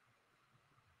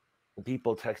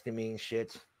people texting me and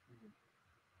shit.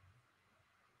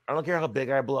 I don't care how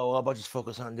big I blow up. I just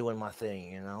focus on doing my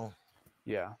thing, you know?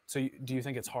 Yeah. So do you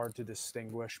think it's hard to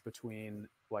distinguish between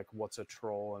like what's a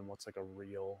troll and what's like a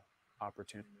real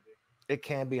opportunity? It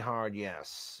can be hard,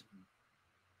 yes.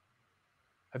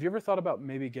 Have you ever thought about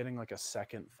maybe getting like a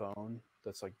second phone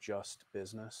that's like just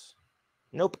business?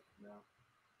 Nope. No.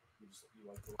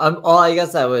 Well, I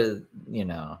guess I would, you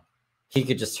know, he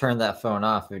could just turn that phone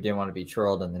off if he didn't want to be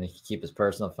trolled, and then he could keep his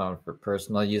personal phone for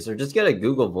personal use, or just get a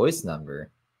Google Voice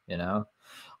number, you know?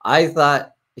 I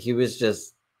thought he was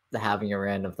just having a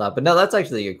random thought, but no, that's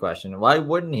actually a good question. Why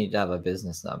wouldn't he have a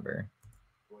business number?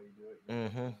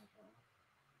 Mm-hmm.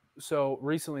 So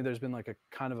recently there's been like a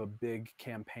kind of a big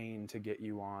campaign to get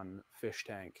you on Fish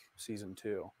Tank season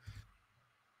 2.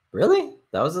 Really?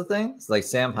 That was the thing? It's like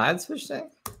Sam Hyde's Fish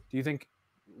Tank?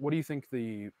 What do you think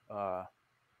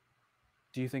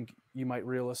do you think you might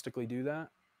realistically do that?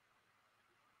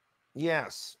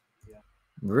 Yes.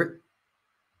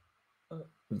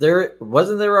 There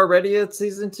wasn't there already a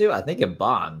season 2? I think it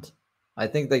bombed. I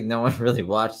think like no one really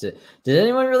watched it. Did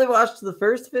anyone really watch the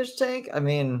first Fish Tank? I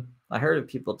mean, I heard of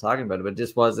people talking about it, but it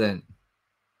just wasn't.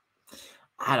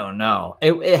 I don't know.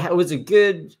 It was a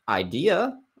good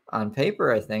idea on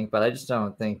paper, I think, but I just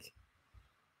don't think.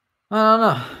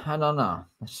 I don't know.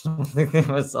 I just don't think it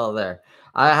was all there.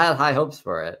 I had high hopes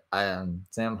for it.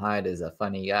 Sam Hyde is a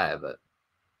funny guy, but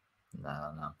I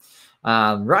don't know.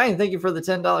 Ryan, thank you for the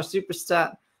 $10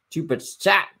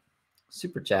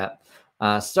 super chat.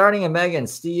 Starting a Megan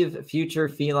Steve future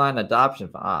feline adoption.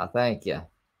 Thank you.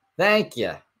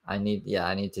 I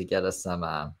need to get us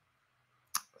some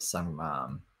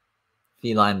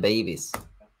feline babies.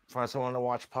 Find someone to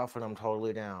watch Puff and I'm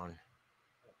totally down.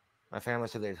 My family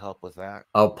said they'd help with that.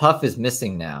 Oh, Puff is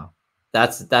missing now.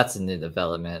 That's a new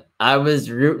development. I was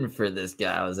rooting for this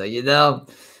guy. I was like, he's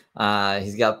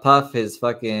got Puff, his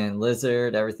fucking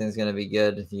lizard. Everything's gonna be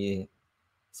good. He's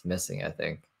missing, I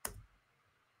think.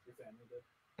 Your family did?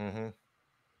 Mm-hmm.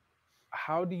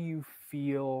 How do you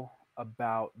feel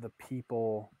about the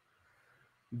people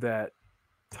that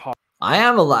talk I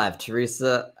am alive,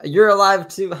 Teresa. You're alive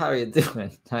too. How are you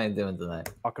doing? How are you doing tonight?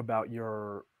 about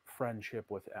your friendship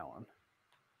with Ellen?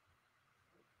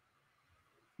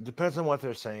 Depends on what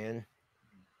they're saying.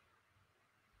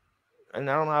 And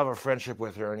I don't have a friendship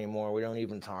with her anymore. We don't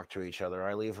even talk to each other.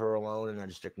 I leave her alone and I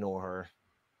just ignore her.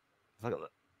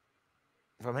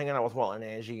 If I'm hanging out with Walt and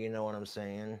Angie, you know what I'm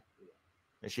saying?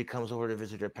 And she comes over to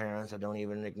visit her parents, I don't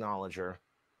even acknowledge her.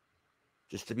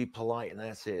 Just to be polite, and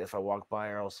that's it. If I walk by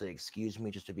her, I'll say, "Excuse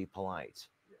me," just to be polite.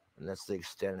 And that's the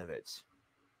extent of it.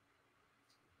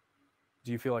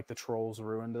 Do you feel like the trolls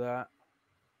ruined that?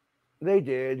 They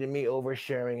did, and me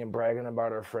oversharing and bragging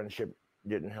about our friendship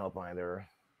didn't help either.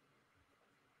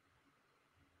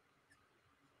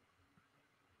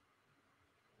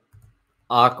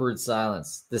 Awkward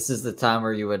silence. This is the time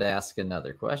where you would ask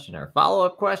another question or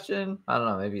follow-up question. I don't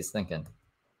know. Maybe he's thinking.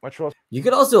 What trolls? You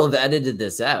could also have edited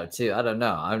this out too. I don't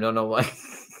know. I don't know why.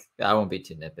 I won't be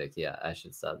too nitpicky. Yeah, I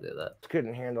should stop doing that.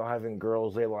 Couldn't handle having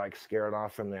girls they like scared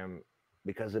off from them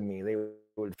because of me. They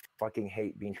would fucking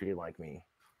hate being treated like me.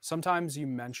 Sometimes you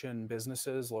mention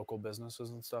businesses, local businesses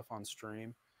and stuff on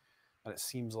stream, and it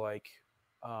seems like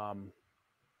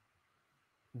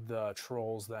the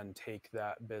trolls then take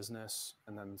that business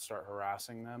and then start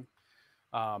harassing them.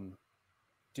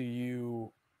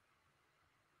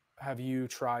 Have you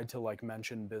tried to like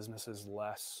mention businesses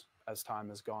less as time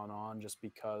has gone on, just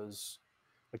because,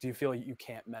 like, do you feel like you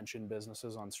can't mention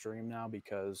businesses on stream now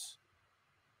because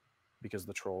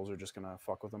the trolls are just gonna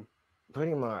fuck with them?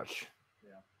 Pretty much.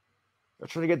 I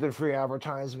try to get the free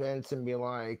advertisements and be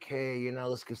like, hey, you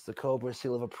know, this gets the Cobra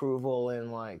seal of approval,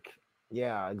 and like,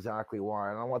 yeah, exactly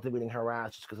why. I don't want them getting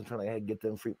harassed just because I'm trying to get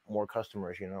them more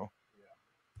customers, you know.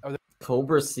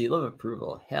 Cobra seal of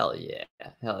approval. Hell yeah.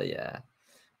 Hell yeah.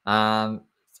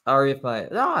 Sorry if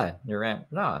I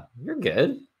you're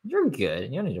good. You're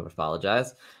good. You don't need to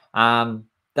apologize.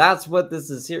 That's what this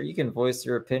is here. You can voice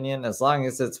your opinion as long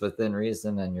as it's within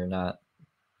reason and you're not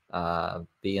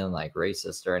being like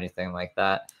racist or anything like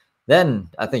that. Then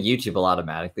I think YouTube will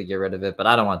automatically get rid of it, but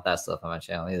I don't want that stuff on my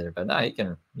channel either. But no, you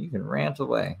can rant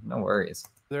away. No worries.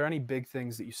 Are there any big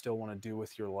things that you still want to do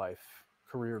with your life?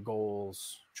 Career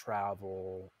goals,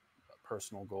 travel,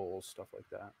 personal goals, stuff like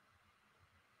that?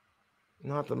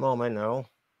 Not at the moment, no.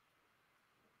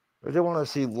 I do want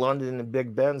to see London and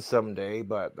Big Ben someday,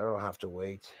 but that'll have to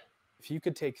wait. If you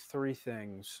could take 3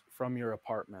 things from your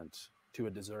apartment to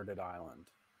a deserted island,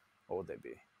 what would they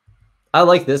be? I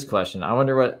like this question. I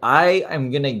wonder what I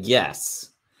am gonna guess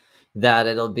that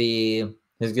it'll be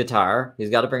his guitar.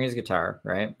 He's got to bring his guitar,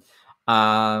 right?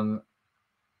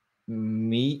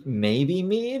 Maybe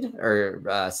mead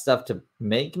or stuff to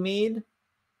make mead.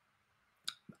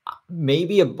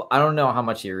 Maybe I don't know how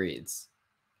much he reads,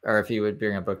 or if he would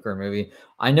bring a book or a movie.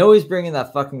 I know he's bringing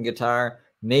that fucking guitar.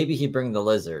 Maybe he'd bring the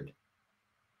lizard.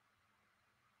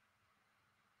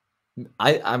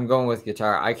 I'm going with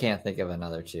guitar. I can't think of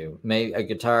another 2. Maybe a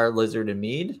guitar, lizard, and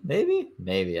mead. Maybe.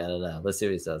 I don't know. Let's see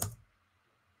what he says.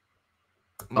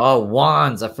 Oh,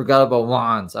 wands. I forgot about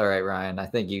wands. All right, Ryan. I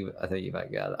think you got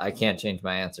it. I can't change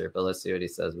my answer, but let's see what he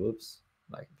says. Whoops.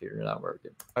 My computer's not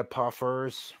working. My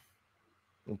puffers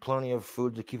and plenty of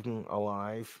food to keep them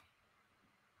alive.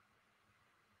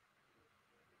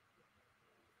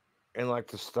 And like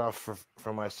the stuff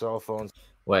for my cell phones.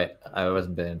 Wait, I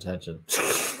wasn't paying attention.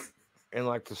 And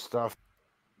like the stuff,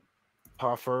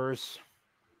 puffers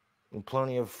and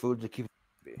plenty of food to keep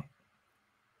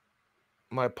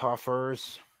my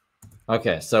puffers.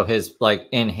 Okay, so his like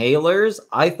inhalers,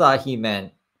 I thought he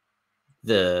meant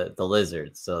the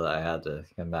lizards, so I had to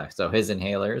come back. So his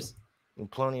inhalers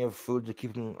and plenty of food to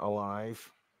keep them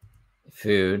alive.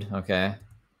 Food, okay.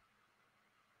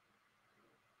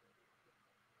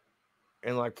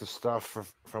 And like the stuff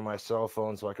for my cell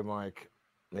phone so I can like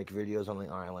make videos on the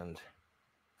island.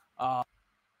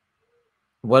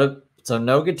 So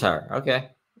no guitar.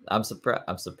 Okay. I'm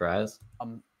surprised.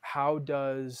 How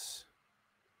does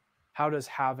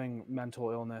having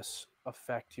mental illness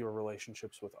affect your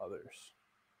relationships with others?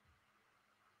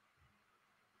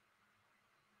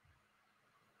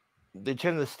 They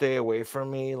tend to stay away from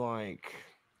me, like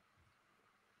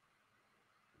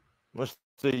once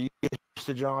they're used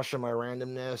to Josh and my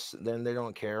randomness, then they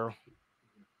don't care.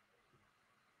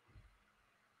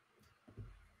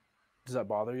 Does that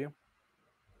bother you?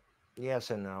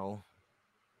 Yes and no.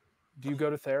 Do you go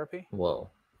to therapy? Whoa.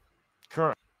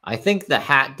 Current. I think the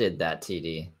hat did that,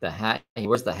 TD. The hat, he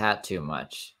wears the hat too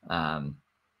much.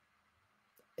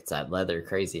 It's that leather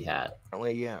crazy hat.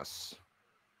 Yes.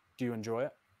 Do you enjoy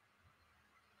it?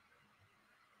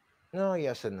 No,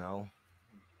 yes and no.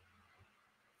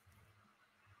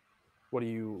 What do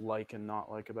you like and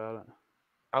not like about it?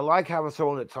 I like having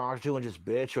someone to talk to and just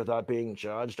bitch without being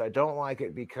judged. I don't like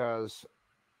it because,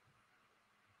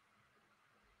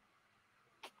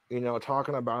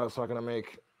 talking about it's not going to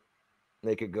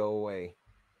make it go away.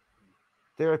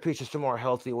 Therapy is just a more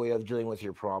healthy way of dealing with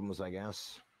your problems, I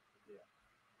guess. Yeah.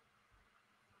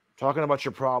 Talking about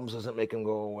your problems doesn't make them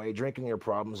go away. Drinking your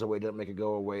problems away doesn't make it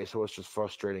go away. So it's just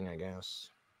frustrating, I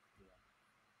guess.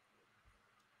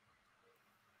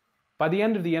 By the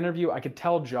end of the interview, I could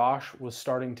tell Josh was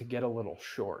starting to get a little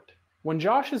short. When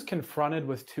Josh is confronted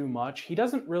with too much, he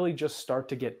doesn't really just start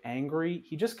to get angry,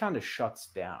 he just kind of shuts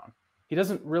down. He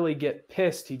doesn't really get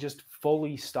pissed, he just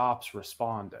fully stops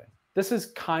responding. This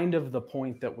is kind of the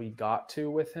point that we got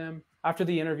to with him. After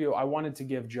the interview, I wanted to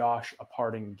give Josh a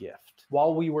parting gift.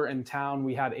 While we were in town,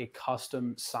 we had a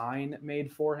custom sign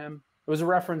made for him. It was a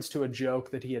reference to a joke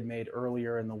that he had made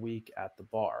earlier in the week at the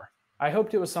bar. I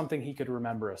hoped it was something he could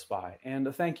remember us by, and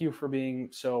thank you for being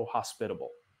so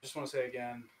hospitable. Just want to say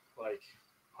again, 100%,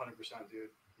 dude,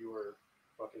 you were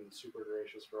fucking super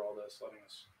gracious for all this, letting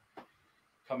us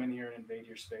come in here and invade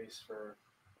your space for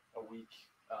a week,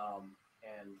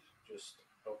 and just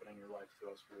opening your life to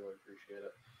us. We really appreciate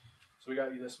it. So we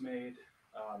got you this made.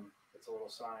 It's a little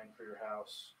sign for your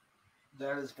house.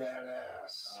 That is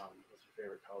badass. With your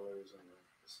favorite colors and the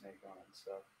snake on it and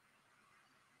stuff.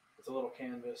 It's a little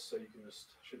canvas, so you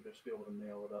should just be able to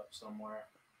nail it up somewhere.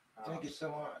 Thank you so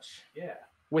much. Yeah.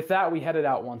 With that, we headed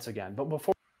out once again. But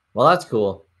before, Well, that's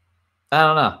cool. I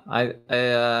don't know.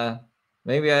 I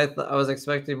maybe I was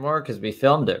expecting more because we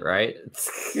filmed it, right?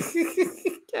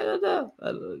 I don't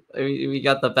know. We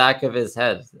got the back of his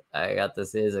head. I got to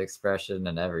see his expression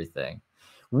and everything.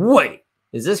 Wait,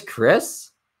 is this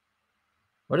Chris?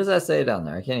 What does that say down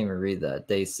there? I can't even read that.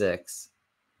 Day 6.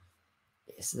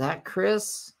 Is that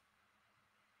Chris?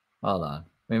 Hold on.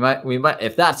 We might.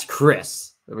 If that's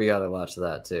Chris, we gotta watch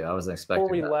that too. I wasn't expecting.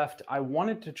 Before we that. left, I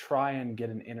wanted to try and get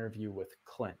an interview with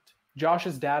Clint.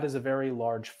 Josh's dad is a very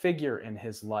large figure in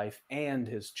his life and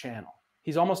his channel.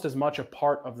 He's almost as much a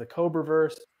part of the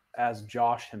Cobraverse as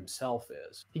Josh himself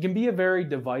is. He can be a very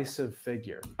divisive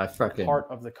figure. Part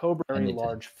of the Cobra, very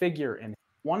large figure, and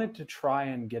wanted to try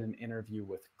and get an interview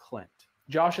with Clint.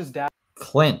 Josh's dad.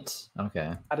 Clint.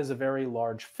 Okay. That is a very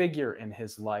large figure in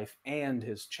his life and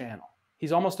his channel.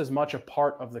 He's almost as much a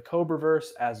part of the Cobraverse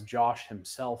as Josh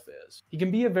himself is. He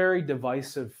can be a very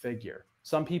divisive figure.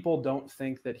 Some people don't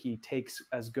think that he takes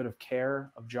as good of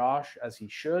care of Josh as he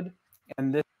should,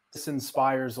 and this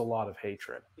inspires a lot of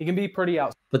hatred. He can be pretty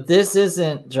out. But this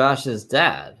isn't Josh's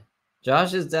dad.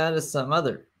 Josh's dad is some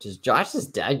other. Does Josh's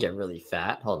dad get really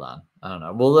fat? Hold on. I don't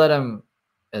know. We'll let him.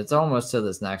 It's almost to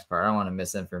this next part. I don't want to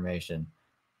miss information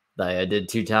that I did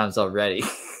 2 times already.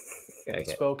 Okay.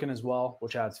 Spoken as well,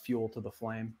 which adds fuel to the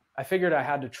flame. I figured I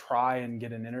had to try and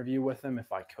get an interview with him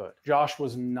if I could. Josh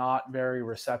was not very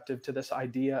receptive to this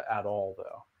idea at all,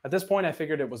 though. At this point, I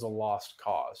figured it was a lost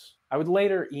cause. I would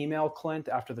later email Clint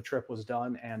after the trip was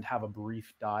done and have a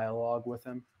brief dialogue with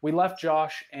him. We left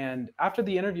Josh, and after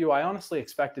the interview, I honestly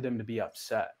expected him to be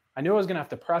upset. I knew I was going to have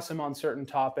to press him on certain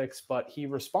topics, but he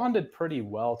responded pretty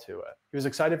well to it. He was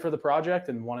excited for the project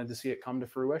and wanted to see it come to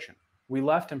fruition. We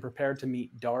left and prepared to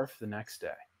meet Darth the next day.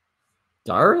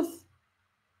 Darth?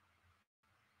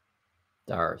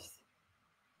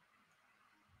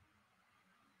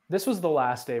 This was the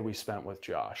last day we spent with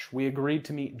Josh. We agreed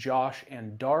to meet Josh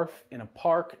and Darth in a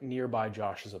park nearby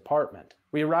Josh's apartment.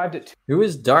 We arrived at... Who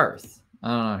is Darth? I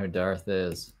don't know who Darth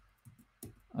is.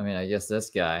 I mean, I guess this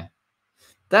guy.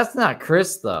 That's not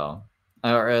Chris, though.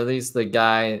 Or at least the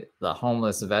guy, the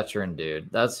homeless veteran dude.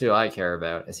 That's who I care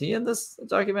about. Is he in this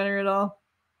documentary at all?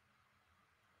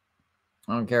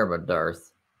 I don't care about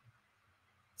Darth.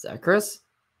 Is that Chris?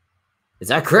 Is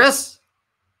that Chris?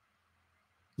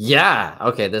 Yeah.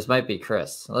 Okay, this might be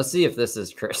Chris. Let's see if this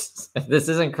is Chris. If this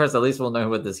isn't Chris, at least we'll know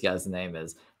what this guy's name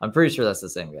is. I'm pretty sure that's the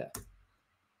same guy.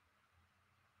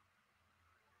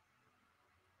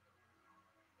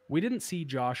 We didn't see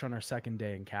Josh on our second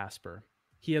day in Casper.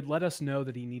 He had let us know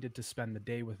that he needed to spend the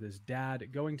day with his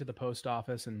dad, going to the post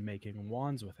office and making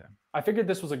wands with him. I figured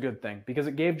this was a good thing because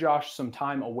it gave Josh some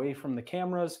time away from the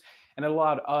cameras and it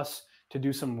allowed us to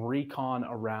do some recon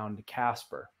around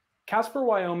Casper. Casper,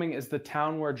 Wyoming is the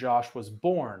town where Josh was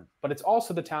born, but it's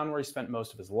also the town where he spent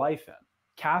most of his life in.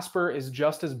 Casper is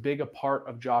just as big a part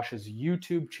of Josh's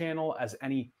YouTube channel as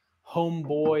any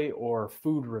homeboy or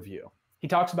food review. He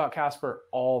talks about Casper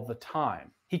all the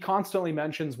time. He constantly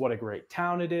mentions what a great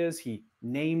town it is. He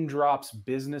name drops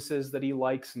businesses that he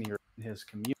likes near. his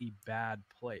community bad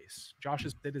place.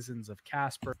 Josh's citizens of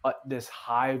Casper, but this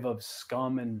hive of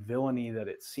scum and villainy that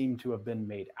it seemed to have been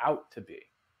made out to be.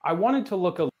 I wanted to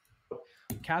look a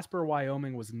Casper,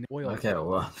 Wyoming was oil. Okay,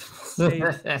 well, State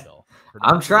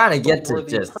I'm trying to get to for the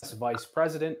just. Vice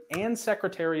President and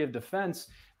Secretary of Defense.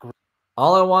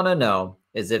 All I want to know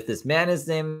is if this man, his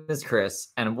name is Chris,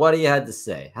 and what he had to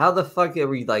say. How the fuck are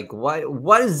we like?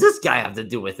 What does this guy have to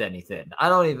do with anything? I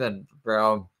don't even,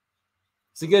 bro.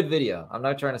 It's a good video. I'm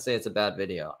not trying to say it's a bad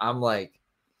video. I'm like,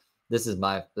 this is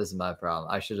my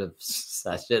problem. I should have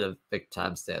picked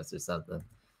timestamps or something.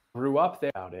 Grew up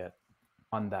there about it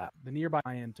on that. The nearby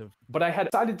end of, but I had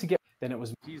decided to get. Then it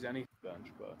was he's any bench,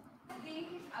 but Okay.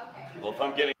 Well, if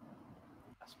I'm getting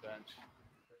bench.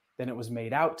 Then it was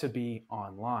made out to be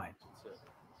online.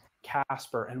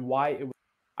 Casper and why it was.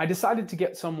 I decided to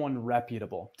get someone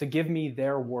reputable to give me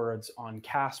their words on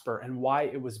Casper and why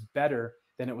it was better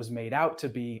than it was made out to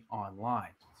be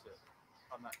online.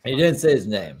 He didn't say his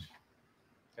name.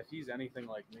 If he's anything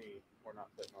like me, we're not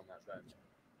fitting on that bench.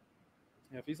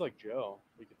 Yeah, if he's like Joe,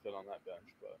 we could fit on that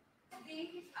bench, but.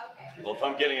 Okay. well, if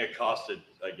I'm getting accosted,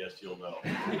 I guess you'll know.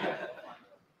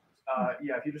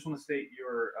 Yeah, if you just want to state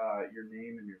your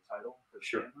name and your title. For the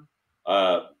Sure.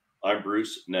 camera. I'm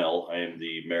Bruce Nell. I am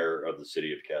the mayor of the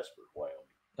city of Casper, Wyoming.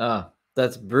 Oh,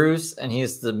 that's Bruce, and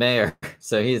he's the mayor,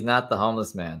 so he's not the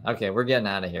homeless man. Okay, we're getting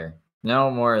out of here.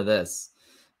 No more of this.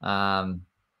 Unless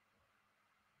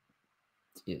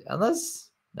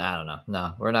I don't know.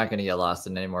 No, we're not going to get lost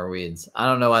in any more weeds. I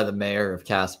don't know why the mayor of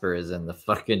Casper is in the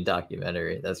fucking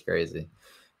documentary. That's crazy.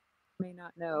 May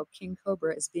not know, King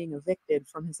Cobra is being evicted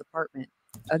from his apartment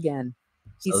again.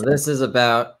 He So said this is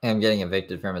about him getting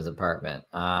evicted from his apartment.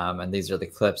 And these are the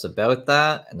clips about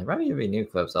that. And there might even be new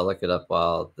clips. I'll look it up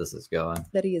while this is going.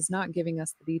 that he is not giving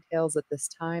us the details at this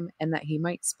time and that he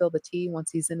might spill the tea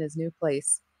once he's in his new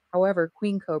place. However,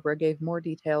 Queen Cobra gave more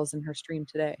details in her stream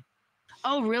today.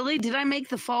 Oh, really? Did I make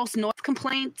the false noise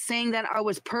complaint saying that I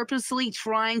was purposely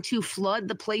trying to flood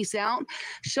the place out?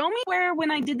 Show me where,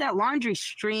 when I did that laundry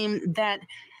stream, that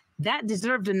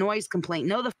deserved a noise complaint.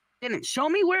 No, the didn't. Show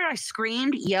me where I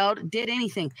screamed, yelled, did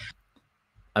anything.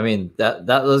 I mean, that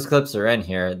those clips are in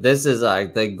here. This is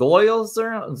the Goyle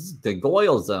zone. The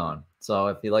Goyle zone. So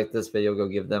if you like this video, go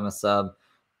give them a sub.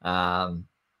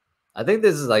 I think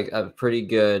this is like a pretty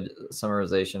good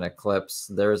summarization of clips.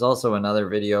 There's also another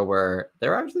video where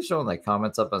they're actually showing like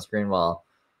comments up on screen while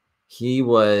he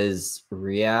was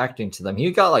reacting to them.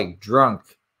 He got like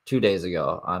drunk 2 days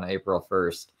ago on April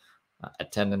 1st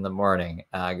at 10 in the morning,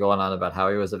 going on about how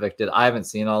he was evicted. I haven't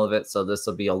seen all of it, so this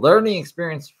will be a learning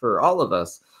experience for all of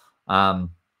us. And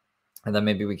then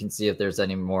maybe we can see if there's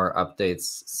any more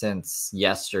updates since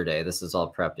yesterday. This is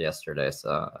all prepped yesterday,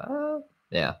 so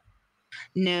yeah.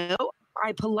 No,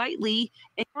 I politely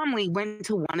and calmly went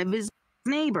to one of his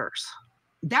neighbors.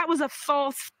 That was a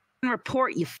false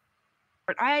report, you.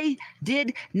 I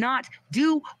did not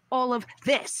do all of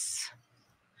this.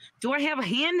 Do I have a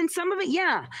hand in some of it?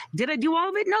 Yeah. Did I do all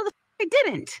of it? No, I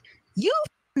didn't. You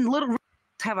little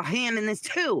have a hand in this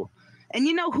too. And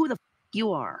you know who the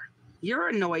you are. You're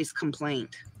a noise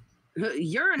complaint.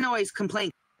 You're a noise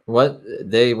complaint. What?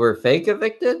 They were fake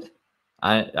evicted?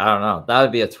 I don't know. That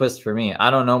would be a twist for me. I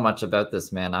don't know much about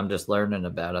this man. I'm just learning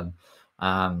about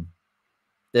him.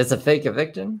 It's a fake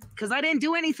eviction? Because I didn't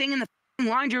do anything in the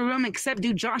laundry room except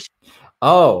do Josh.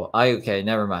 Oh, okay.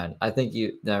 Never mind. I think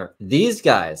these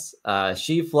guys,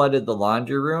 she flooded the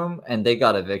laundry room and they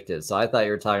got evicted. So I thought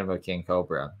you were talking about King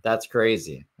Cobra. That's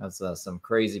crazy. That's some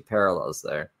crazy parallels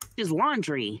there. His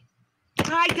laundry.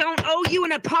 I don't owe you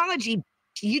an apology.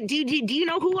 Do you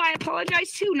know who I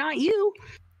apologize to? Not you.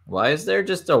 Why is there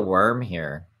just a worm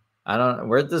here? I don't know.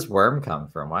 Where'd this worm come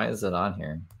from? Why is it on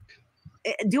here?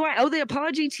 Do I owe the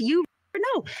apology to you?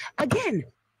 No. Again,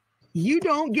 you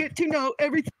don't get to know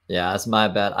everything. Yeah, that's my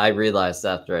bad. I realized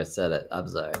after I said it. I'm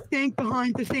sorry.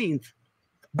 Behind the scenes.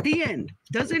 The end.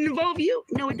 Does it involve you?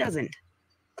 No, it doesn't.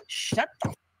 Shut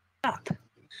the up.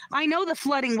 I know the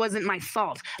flooding wasn't my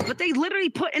fault, but they literally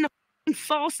put in a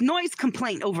false noise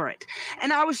complaint over it.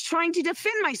 And I was trying to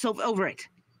defend myself over it.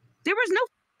 There was no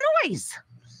noise.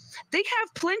 They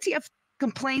have plenty of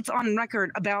complaints on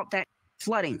record about that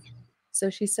flooding. So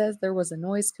she says there was a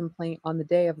noise complaint on the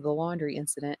day of the laundry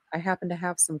incident. I happen to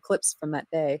have some clips from that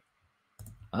day.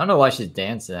 I don't know why she's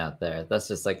dancing out there. That's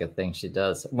just like a thing she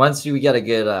does. Once we get a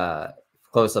good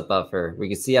close-up of her, we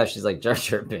can see how she's like Jar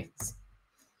Jar Binks.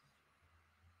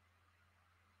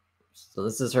 So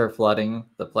this is her flooding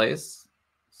the place.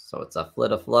 So it's a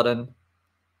flit of flooding.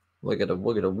 Look at a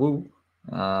woo.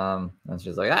 And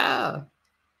she's like, ah.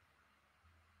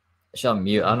 She's on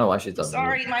mute. I don't know why she's on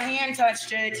Sorry, mute. my hand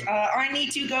touched it. I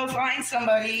need to go find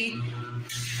somebody.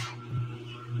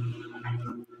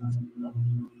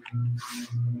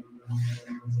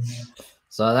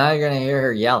 So now you're gonna hear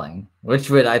her yelling, which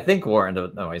would, I think, warrant a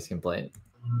noise complaint.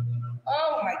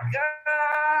 Oh my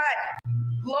God!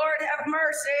 Lord have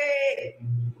mercy!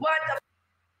 What the?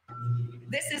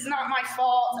 This is not my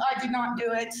fault. I did not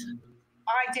do it.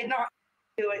 I did not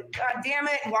do it. God damn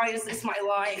it! Why is this my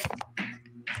life?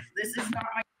 This is not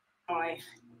my life.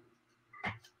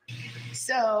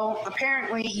 So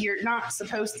apparently, you're not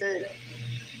supposed to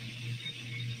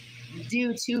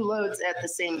do 2 loads at the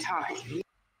same time.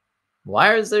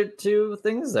 Why is there 2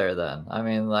 things there then? I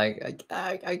mean, like,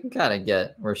 I can kind of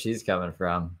get where she's coming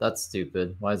from. That's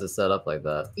stupid. Why is it set up like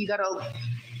that? You gotta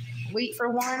wait for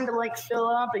one to like fill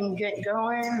up and get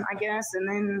going, I guess, and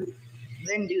then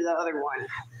do the other one.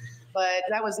 But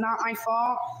that was not my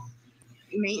fault.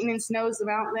 Maintenance knows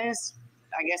about this.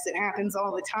 I guess it happens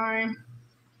all the time.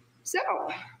 So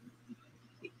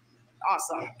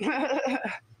awesome. The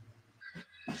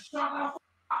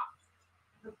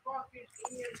fucking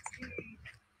ESP.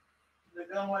 They're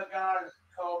going, oh my God, is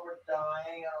Cobra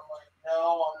dying? I'm like,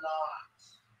 no, I'm not.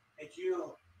 It's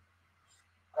you.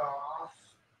 Gosh,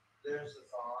 there's the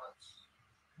thoughts.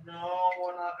 No,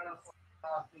 we're not gonna fuck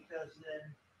off because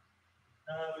then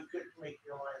we could make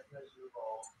your life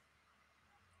miserable.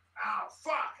 Oh,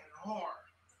 fucking whore.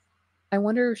 I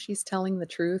wonder if she's telling the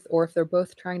truth or if they're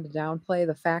both trying to downplay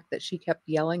the fact that she kept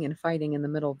yelling and fighting in the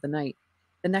middle of the night.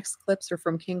 The next clips are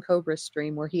from King Cobra's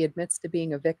stream where he admits to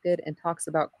being evicted and talks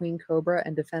about Queen Cobra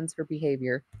and defends her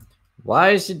behavior.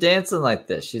 Why is she dancing like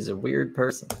this? She's a weird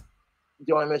person.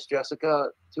 Do I miss Jessica?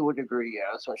 To a degree,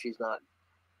 yes, when she's not,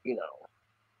 you know.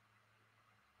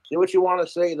 Say what you want to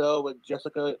say, though, but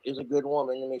Jessica is a good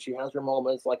woman. I mean, she has her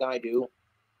moments like I do.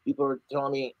 People are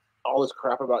telling me all this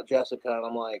crap about Jessica, and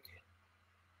I'm like,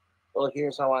 well,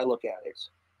 here's how I look at it.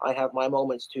 I have my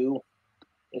moments, too,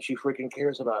 and she freaking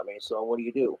cares about me, so what do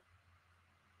you do?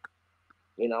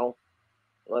 You know?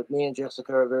 Like, me and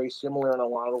Jessica are very similar in a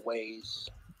lot of ways.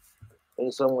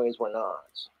 In some ways, we're not.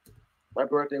 My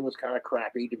birthday was kind of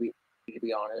crappy, to be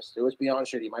honest. It was beyond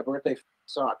shitty. My birthday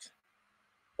sucked.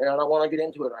 And I don't want to get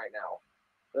into it right now.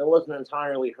 But it wasn't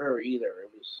entirely her either. It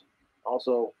was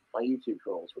also my YouTube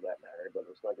trolls, for that matter, but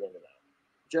let's not get into that.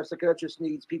 Jessica just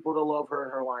needs people to love her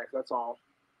in her life, that's all.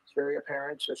 It's very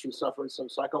apparent that she suffered some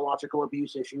psychological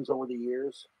abuse issues over the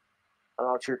years. I'm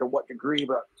not sure to what degree,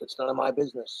 but it's none of my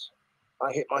business.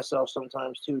 I hit myself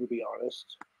sometimes too, to be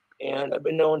honest. And I've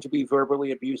been known to be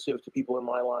verbally abusive to people in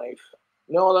my life.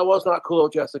 No, that was not cool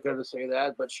of Jessica to say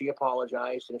that, but she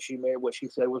apologized and she made what she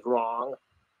said was wrong.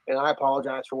 And I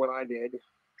apologize for what I did.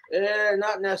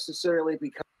 Not necessarily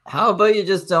because. How about you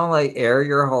just don't like air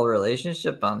your whole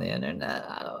relationship on the internet?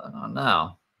 I don't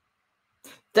know.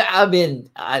 I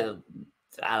mean, I don't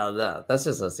know. That's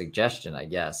just a suggestion, I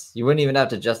guess. You wouldn't even have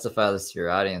to justify this to your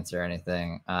audience or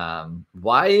anything.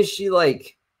 Why is she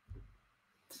like,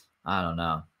 I don't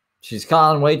know. She's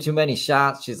calling way too many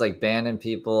shots. She's like banning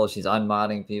people. She's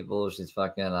unmodding people. She's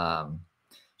fucking,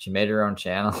 she made her own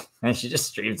channel and she just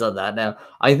streams on that now.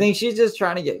 I think she's just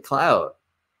trying to get clout.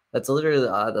 That's literally,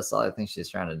 that's all I think she's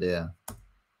trying to do.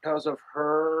 Because of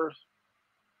her,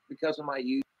 because of my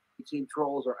YouTube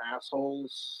trolls are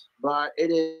assholes, but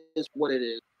it is what it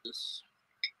is.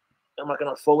 I'm not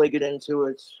going to fully get into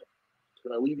it.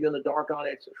 I'm going to leave you in the dark on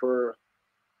it for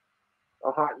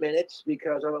a hot minute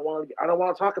because I don't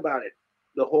want to talk about it.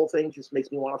 The whole thing just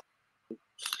makes me want to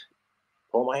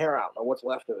pull my hair out, know what's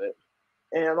left of it.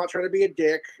 And I'm not trying to be a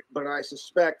dick, but I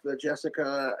suspect that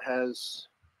Jessica has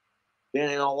been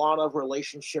in a lot of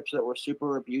relationships that were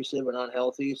super abusive and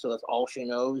unhealthy, so that's all she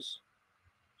knows.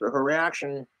 So her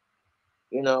reaction,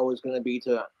 you know, is going to be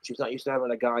to, she's not used to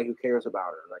having a guy who cares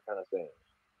about her, that kind of thing.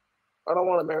 I don't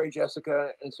want to marry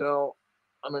Jessica until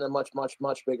I'm in a much, much,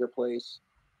 much bigger place.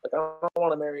 Like, I don't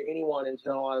want to marry anyone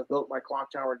until I've built my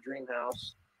clock tower dream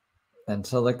house.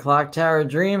 Until the clock tower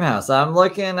dream house. I'm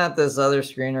looking at this other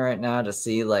screen right now to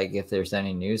see like if there's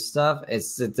any new stuff.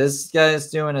 It's that this guy's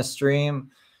doing a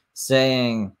stream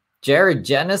saying Jared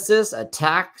Genesis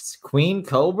attacks Queen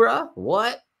Cobra.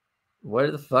 What?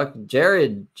 Where the fuck?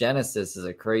 Jared Genesis is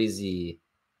a crazy.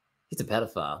 He's a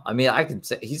pedophile. I mean, I could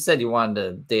say he said he wanted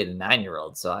to date a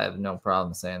 9-year-old, so I have no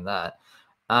problem saying that.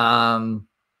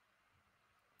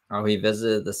 Oh, he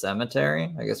visited the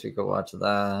cemetery. I guess we could watch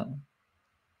that.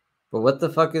 But what the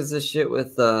fuck is this shit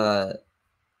with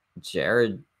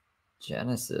Jared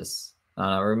Genesis? I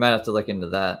don't know. We might have to look into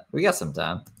that. We got some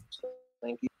time.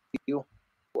 Thank you.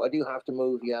 I do have to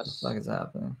move, yes. What the fuck is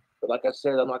happening? But like I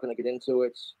said, I'm not going to get into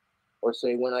it. or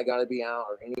say when I got to be out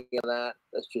or any of that.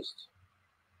 That's just,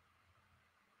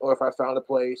 or if I found a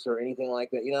place or anything like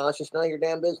that. You know, that's just none of your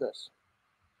damn business.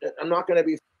 I'm not going to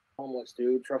be homeless,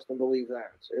 dude. Trust and believe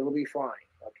that. It'll be fine.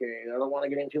 Okay. I don't want to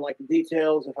get into like the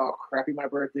details of how crappy my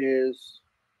birthday is,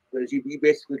 because you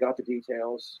basically got the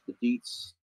details, the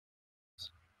deets.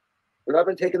 But I've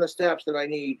been taking the steps that I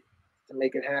need to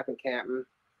make it happen, Captain.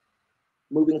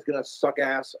 Moving's gonna suck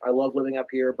ass. I love living up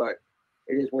here, but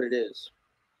it is what it is.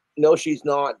 No, she's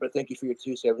not. But thank you for your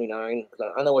 279.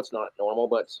 I know it's not normal,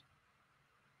 but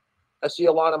I see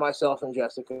a lot of myself in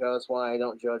Jessica. That's why I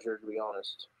don't judge her, to be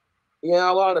honest. Yeah,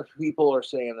 a lot of people are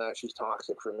saying that she's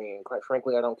toxic for me, and quite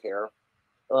frankly, I don't care.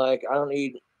 Like, I don't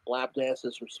need lap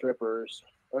dances from strippers.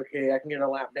 Okay, I can get a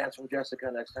lap dance from Jessica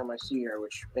next time I see her,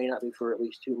 which may not be for at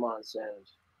least 2 months, and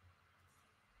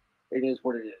it is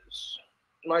what it is.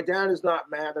 My dad is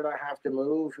not mad that I have to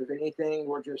move. If anything,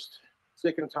 we're just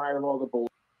sick and tired of all the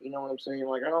bullshit. You know what I'm saying?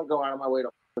 Like, I don't go out of my way to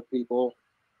with people.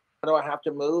 Why do I have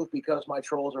to move? Because my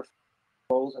trolls are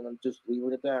trolls, and I'm just leave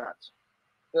it at that.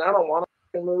 And I don't want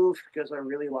to move because I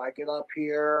really like it up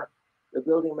here. The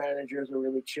building manager is a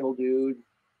really chill dude.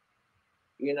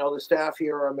 You know, the staff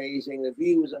here are amazing. The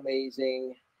view is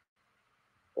amazing.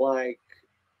 Like,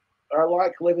 I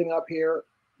like living up here,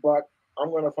 but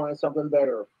I'm going to find something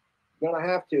better. I'm going to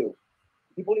have to.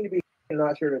 People need to be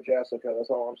not sure to Jessica. That's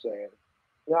all I'm saying.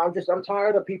 You know, I'm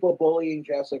tired of people bullying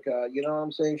Jessica. You know what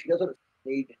I'm saying? She doesn't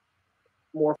need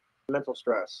more mental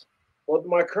stress. Well,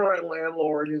 my current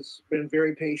landlord has been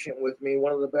very patient with me.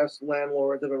 One of the best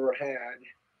landlords I've ever had.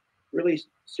 Really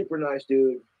super nice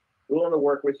dude. Willing to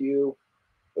work with you.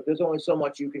 But there's only so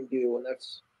much you can do, and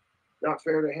that's not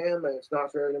fair to him, and it's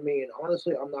not fair to me. And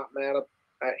honestly, I'm not mad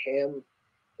at him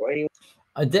or anyone.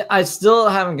 I still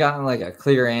haven't gotten like a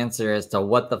clear answer as to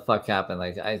what the fuck happened.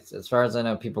 Like, as far as I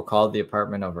know, people called the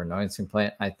apartment over a noise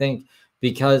complaint. I think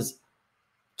because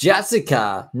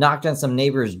Jessica knocked on some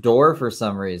neighbor's door for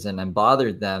some reason and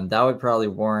bothered them, that would probably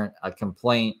warrant a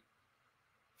complaint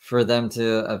for them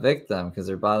to evict them because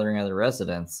they're bothering other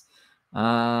residents.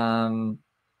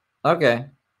 Okay.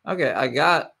 I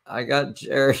got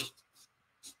Jared.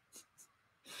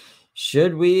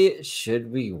 Should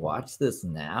we watch this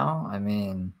now? I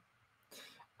mean,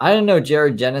 I didn't know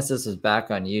Jared Genesis was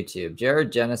back on YouTube.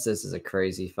 Jared Genesis is a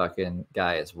crazy fucking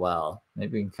guy as well.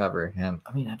 Maybe we can cover him.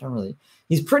 I mean,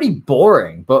 he's pretty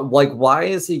boring, but like, why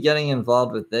is he getting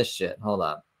involved with this shit? Hold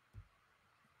on.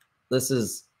 This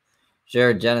is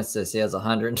Jared Genesis. He has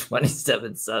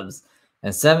 127 subs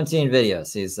and 17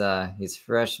 videos. He's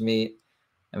fresh meat.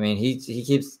 I mean, he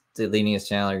keeps deleting his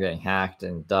channel or getting hacked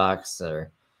and doxxed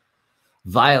or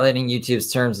violating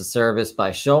YouTube's terms of service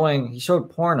by he showed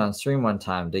porn on stream one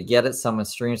time to get at someone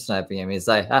stream sniping him. He's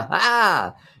like,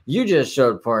 ha, you just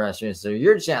showed porn on stream, so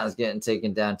your channel's getting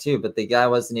taken down too. But the guy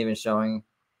wasn't even showing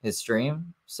his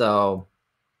stream, so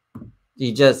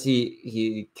he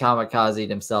kamikazed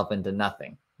himself into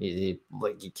nothing. He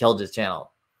killed his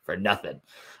channel for nothing.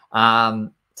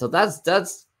 So that's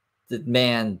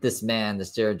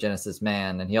this Jared Genesis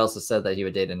man, and he also said that he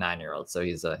would date a 9-year-old, so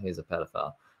he's a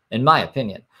pedophile, in my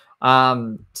opinion.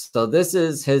 So this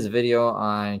is his video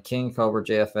on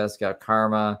Kingcobrajfs got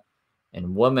karma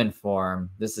in woman form.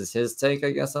 This is his take,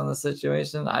 I guess, on the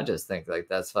situation. I just think like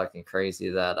that's fucking crazy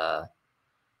that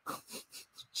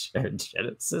Jared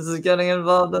Genesis is getting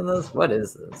involved in this. What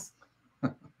is this?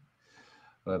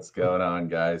 What's going on,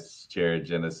 guys? Jared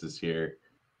Genesis here.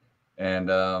 And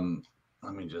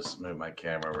let me just move my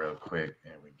camera real quick.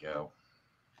 There we go.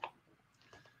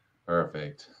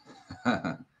 Perfect.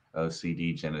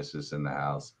 OCD Genesis in the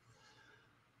house.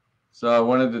 So I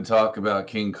wanted to talk about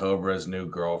King Cobra's new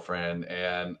girlfriend,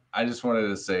 and I just wanted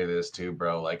to say this too,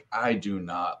 bro. Like, I do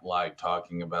not like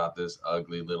talking about this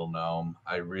ugly little gnome.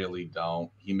 I really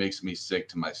don't. He makes me sick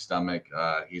to my stomach.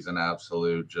 He's an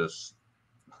absolute just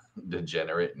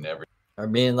degenerate and everything. I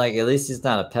mean, like, at least he's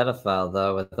not a pedophile,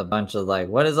 though, with a bunch of, like,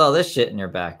 what is all this shit in your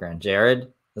background,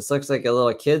 Jared? This looks like a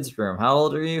little kid's room. How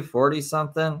old are you?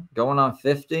 40-something? Going on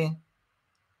 50?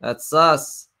 That's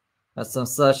sus. That's some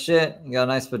sus shit. You got a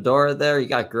nice fedora there. You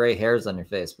got gray hairs on your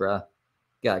face, bro.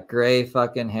 You got gray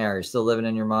fucking hair. You're still living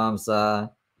in your mom's,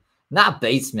 not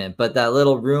basement, but that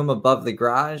little room above the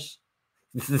garage.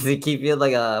 They keep you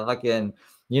like a fucking,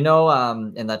 in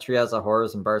that Treehouse of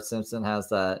Horrors, and Bart Simpson has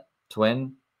that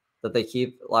twin that they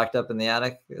keep locked up in the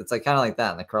attic. It's like kind of like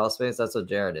that in the crawl space. That's what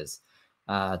Jared is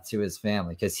to his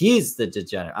family, because he's the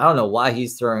degenerate. I don't know why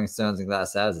he's throwing stones and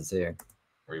glass houses here.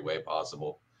 Every way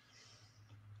possible.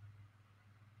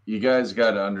 You guys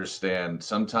got to understand,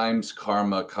 sometimes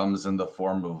karma comes in the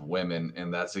form of women,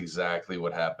 and that's exactly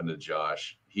what happened to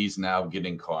Josh. he's now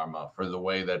getting karma for the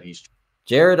way that he's.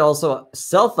 Jared also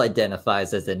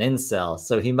self-identifies as an incel,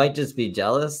 so he might just be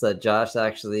jealous that Josh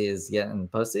actually is getting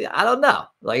pussy. I don't know.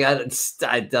 Like,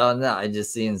 I don't know. It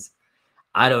just seems,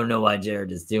 I don't know why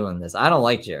Jared is doing this. I don't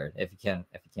like Jared, if you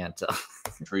can't tell.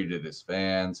 Treated his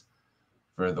fans,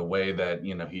 for the way that,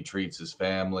 you know, he treats his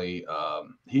family.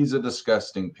 He's a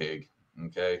disgusting pig.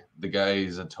 Okay, the guy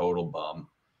is a total bum,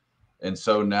 and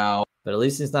so now. But at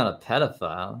least he's not a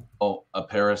pedophile. Oh, a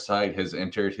parasite has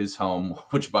entered his home,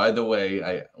 which, by the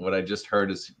way, what I just heard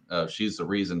is she's the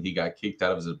reason he got kicked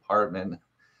out of his apartment,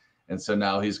 and so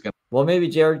now he's gonna. Well, maybe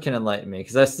Jared can enlighten me,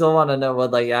 because I still want to know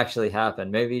what like actually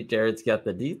happened. Maybe Jared's got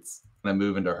the deets. Gonna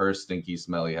move into her stinky,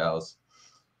 smelly house,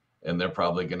 and they're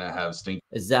probably gonna have stinky.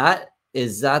 Is that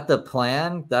the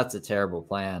plan? That's a terrible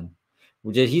plan.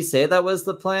 Did he say that was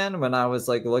the plan when I was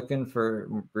like looking for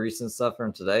recent stuff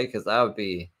from today? Because that would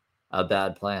be a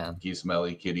bad plan.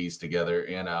 Smelly kitties together,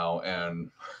 you know,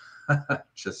 and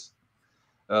just,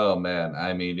 oh man,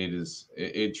 I mean,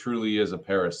 it truly is a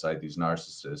parasite, these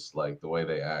narcissists, like the way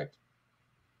they act.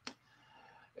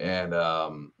 And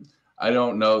I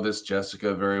don't know this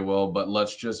Jessica very well, but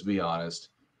let's just be honest.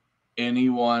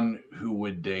 Anyone who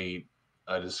would date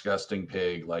a disgusting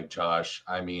pig like Josh,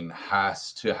 I mean,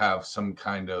 has to have some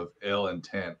kind of ill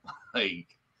intent.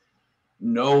 Like,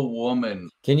 no woman.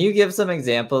 Can you give some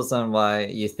examples on why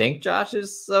you think Josh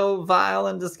is so vile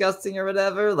and disgusting or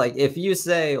whatever? Like, if you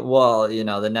say, well, you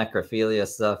know, the necrophilia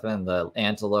stuff and the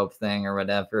antelope thing or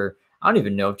whatever, I don't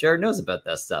even know if Jared knows about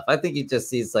that stuff. I think he just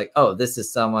sees like, oh, this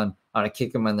is someone, I'm going to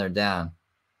kick them when they're down,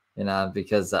 you know,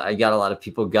 because I got a lot of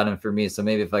people gunning for me. So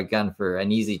maybe if I gun for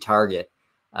an easy target,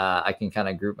 I can kind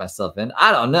of group myself in.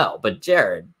 I don't know, but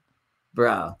Jared,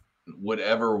 bro. Would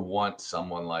ever want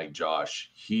someone like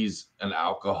Josh. He's an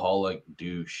alcoholic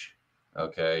douche.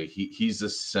 Okay, he's a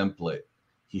simplet.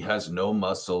 He has no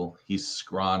muscle. He's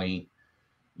scrawny.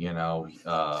 You know,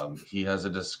 he has a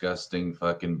disgusting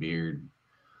fucking beard.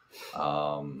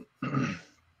 You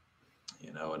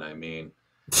know what I mean?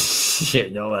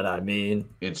 You know what I mean?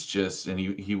 It's just, and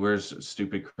he wears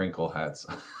stupid crinkle hats.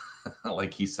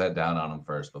 Like he sat down on them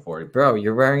first before he. Bro,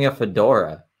 you're wearing a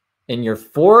fedora in your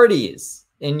 40s.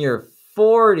 In your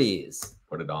 40s.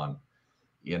 Put it on.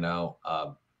 You know,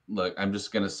 look, I'm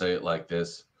just going to say it like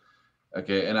this.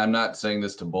 Okay, and I'm not saying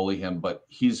this to bully him, but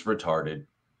he's retarded.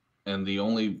 And the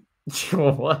only.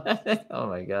 What? Oh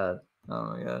my God.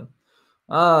 Oh my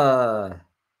God.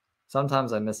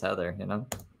 Sometimes I miss Heather, you know?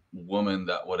 Woman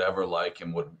that would ever like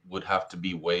him would have to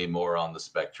be way more on the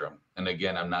spectrum. And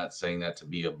again, I'm not saying that to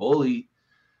be a bully.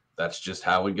 That's just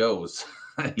how it goes.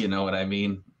 You know what I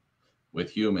mean? With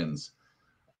humans.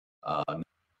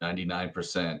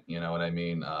 99%, you know what I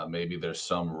mean? Maybe there's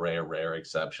some rare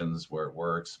exceptions where it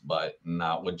works, but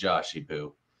not with Joshy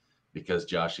Poo, because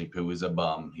Joshy Poo is a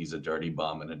bum. He's a dirty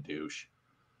bum and a douche.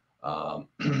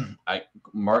 I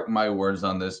mark my words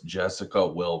on this. Jessica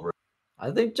will. I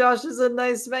think Josh is a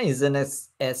nice man. He's an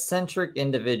eccentric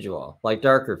individual, like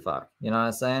Darker Fuck. You know what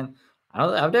I'm saying?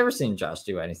 I've never seen Josh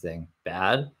do anything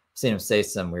bad. I've seen him say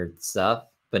some weird stuff,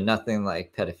 but nothing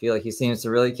like pedophilia. He seems to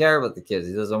really care about the kids.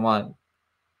 He doesn't want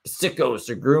sickos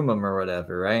to groom them or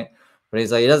whatever, right? But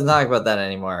he's like, he doesn't talk about that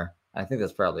anymore. I think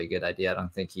that's probably a good idea. I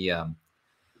don't think he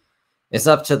it's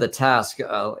up to the task.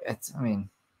 I mean,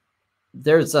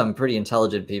 there's some pretty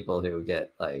intelligent people who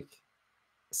get like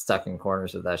stuck in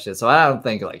corners with that shit. So I don't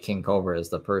think like King Cobra is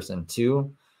the person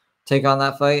to take on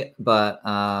that fight. But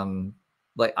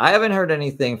like I haven't heard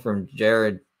anything from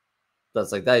Jared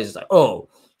that's like that. He's just like, oh,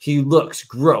 he looks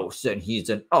gross and he's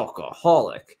an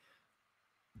alcoholic.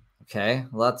 Okay,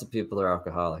 lots of people are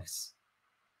alcoholics,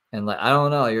 and like I don't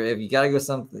know, if you gotta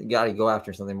go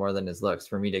after something more than his looks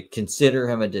for me to consider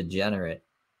him a degenerate.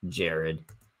 Jared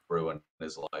ruin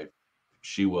his life.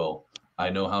 She will. I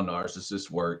know how narcissists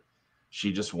work.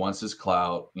 She just wants his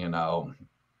clout. You know,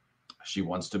 she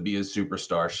wants to be a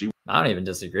superstar. I don't even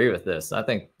disagree with this. I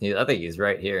think he's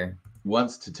right here.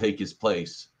 Wants to take his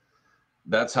place.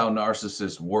 That's how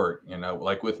narcissists work. You know,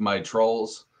 like with my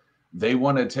trolls. They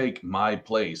want to take my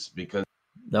place because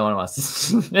no one wants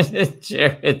to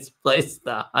Jared's place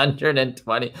the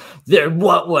 120. Then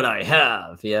what would I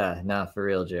have? Yeah, no, for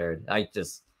real, Jared. I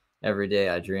just every day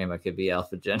I dream I could be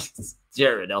Alpha Genesis.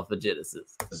 Jared Alpha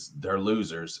Genesis. They're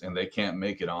losers and they can't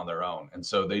make it on their own. And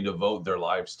so they devote their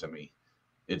lives to me.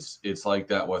 It's like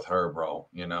that with her, bro.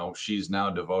 You know, she's now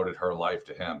devoted her life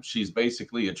to him. She's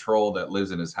basically a troll that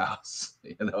lives in his house.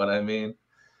 You know what I mean?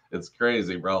 It's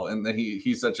crazy, bro. And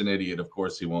he's such an idiot. Of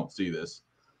course, he won't see this.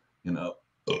 You know,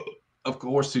 of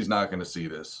course, he's not going to see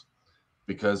this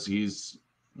because he's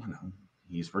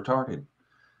retarded.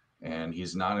 and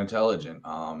he's not intelligent.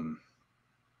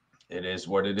 It is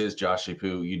what it is, Joshy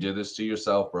Poo. You did this to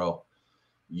yourself, bro.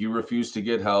 You refuse to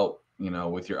get help,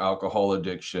 with your alcohol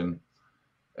addiction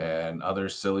and other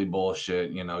silly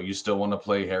bullshit. You still want to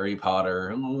play Harry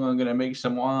Potter. Ooh, I'm gonna make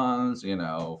some wands.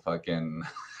 Fucking.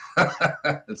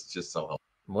 It's just so.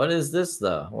 What is this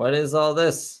though? What is all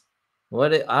this? I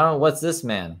don't know. What's this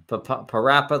man?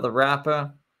 Parappa the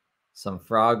Rapper? Some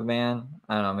frog man?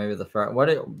 I don't know. Maybe the frog. What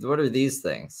are these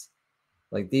things?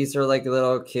 Like these are like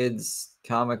little kids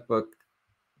comic book.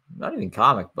 Not even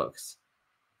comic books.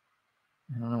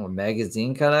 I don't know.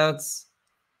 Magazine cutouts.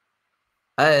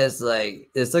 It's like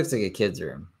this looks like a kid's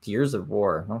room. Gears of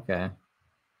War. Okay, I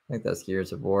think that's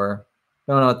Gears of War.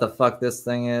 Don't know what the fuck this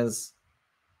thing is.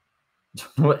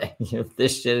 What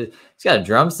this shit is. He's got a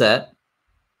drum set.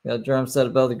 Got a drum set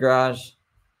above the garage.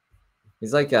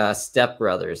 He's like Step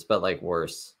Brothers, but like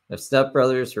worse. If Step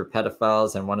Brothers were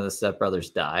pedophiles and one of the Step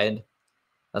Brothers died,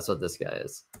 that's what this guy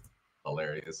is.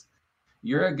 Hilarious.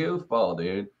 You're a goofball,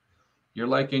 dude. You're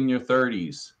like in your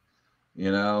 30s,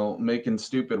 making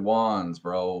stupid wands,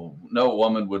 bro. No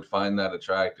woman would find that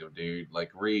attractive, dude.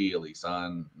 Like, really,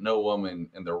 son. No woman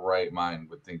in their right mind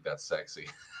would think that's sexy.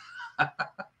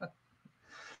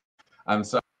 I'm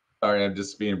sorry. I'm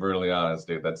just being brutally honest,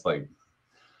 dude. That's like,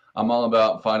 I'm all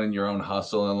about finding your own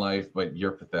hustle in life, but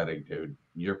you're pathetic, dude.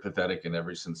 You're pathetic in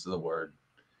every sense of the word.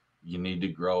 You need to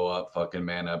grow up, fucking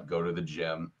man up, go to the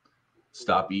gym.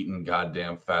 Stop eating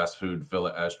goddamn fast food full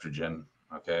of estrogen,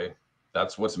 okay?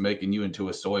 That's what's making you into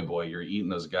a soy boy. You're eating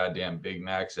those goddamn Big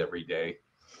Macs every day,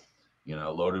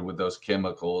 loaded with those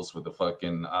chemicals, with the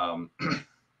fucking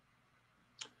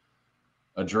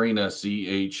Adrena,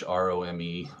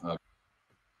 CHROME.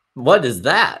 What is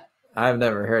that? I've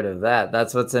never heard of that.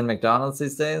 That's what's in McDonald's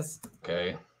these days?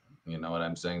 Okay. You know what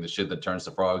I'm saying? The shit that turns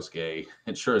the frogs gay.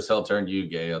 It sure as hell turned you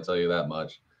gay, I'll tell you that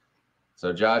much.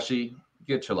 So, Joshy,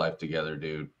 get your life together,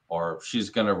 dude, or she's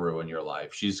going to ruin your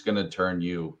life. She's going to turn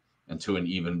you into an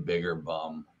even bigger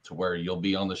bum to where you'll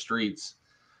be on the streets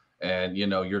and,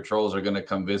 your trolls are going to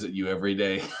come visit you every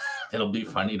day. It'll be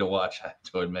funny to watch, I have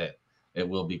to admit. It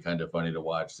will be kind of funny to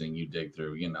watch seeing you dig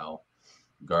through,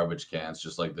 garbage cans,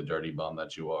 just like the dirty bum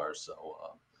that you are.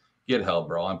 So get help,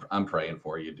 bro. I'm praying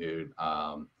for you, dude.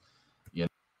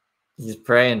 He's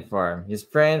praying for him. He's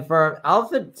praying for him.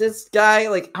 Alpha, this guy,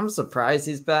 like, I'm surprised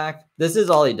he's back. This is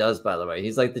all he does, by the way.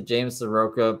 He's like the James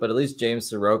Soroka, but at least James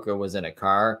Soroka was in a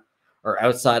car or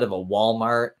outside of a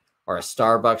Walmart or a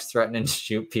Starbucks threatening to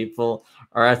shoot people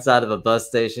or outside of a bus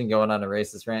station going on a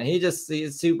racist rant.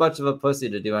 He's too much of a pussy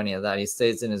to do any of that. He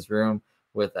stays in his room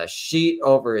with a sheet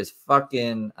over his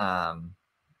fucking,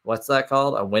 what's that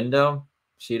called? A window?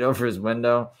 Sheet over his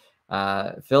window.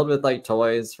 Filled with like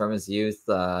toys from his youth,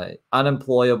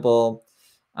 unemployable,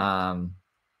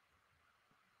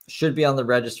 should be on the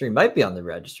registry, might be on the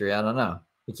registry. I don't know.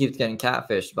 He keeps getting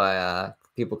catfished by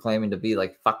people claiming to be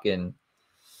like fucking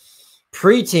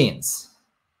preteens.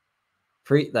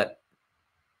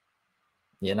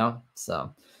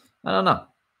 So I don't know.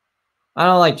 I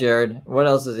don't like Jared. What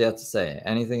else does he have to say?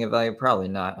 Anything of value? Probably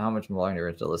not. How much longer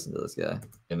to listen to this guy?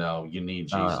 You need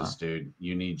Jesus, dude.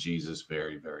 You need Jesus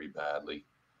very, very badly.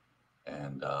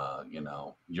 And,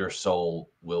 your soul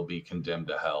will be condemned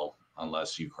to hell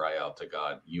unless you cry out to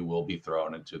God. You will be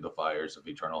thrown into the fires of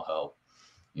eternal hell,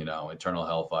 eternal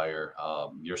hellfire.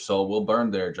 Your soul will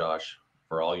burn there, Josh,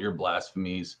 for all your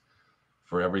blasphemies,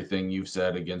 for everything you've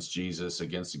said against Jesus,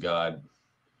 against God.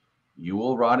 You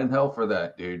will rot in hell for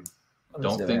that, dude.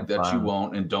 Don't think that you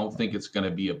won't, and don't think it's going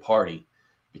to be a party,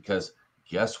 because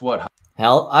guess what?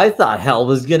 Hell, I thought hell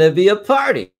was going to be a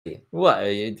party. What? Are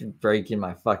you breaking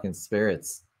my fucking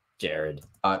spirits, Jared?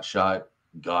 Hot shot.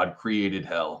 God created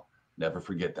hell. Never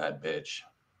forget that, bitch.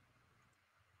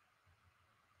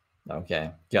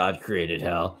 Okay. God created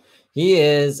hell. He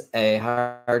is a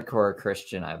hardcore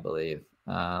Christian, I believe.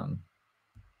 So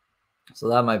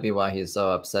that might be why he's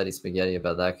so upsetty spaghetti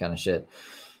about that kind of shit.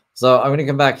 So I'm going to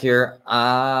come back here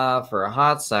for a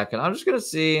hot second. I'm just going to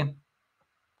see,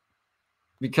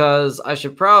 because I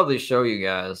should probably show you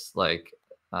guys like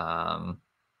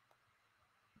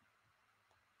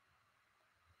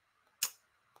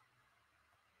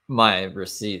my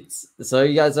receipts. So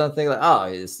you guys don't think like,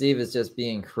 oh, Steve is just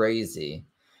being crazy,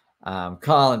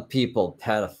 calling people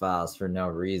pedophiles for no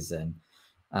reason.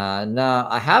 No,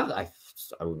 I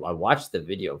watched the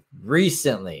video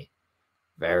recently,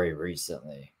 very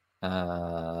recently.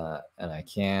 And I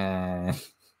can't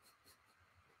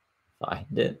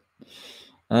find it.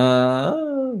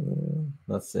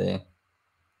 Let's see.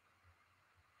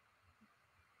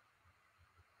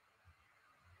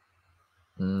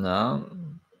 No.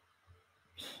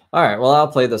 All right, well, I'll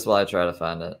play this while I try to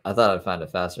find it. I thought I'd find it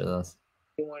faster than this.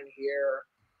 Anyone here?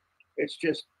 It's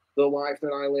just the life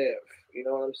that I live. You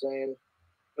know what I'm saying?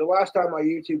 The last time my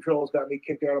YouTube trolls got me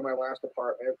kicked out of my last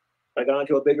apartment, I got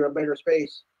into a bigger and better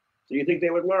space. So you think they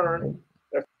would learn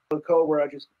that Cobra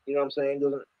just, you know what I'm saying,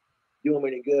 doesn't do them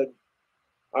any good.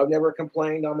 I've never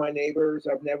complained on my neighbors.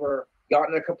 I've never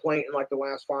gotten a complaint in like the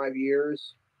last 5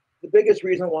 years. The biggest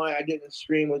reason why I didn't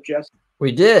stream with Jessica.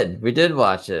 We did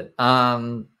watch it.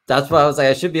 That's why I was like,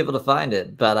 I should be able to find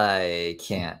it, but I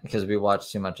can't because we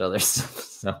watched too much other stuff.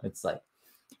 So it's like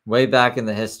way back in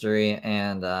the history.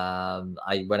 And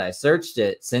when I searched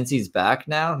it, since he's back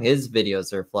now, his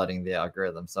videos are flooding the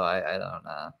algorithm. So I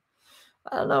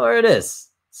don't know where it is.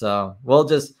 So we'll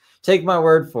just take my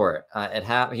word for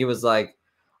it. He was like,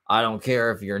 I don't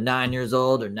care if you're 9 years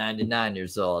old or 99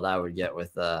 years old. I would get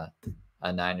with a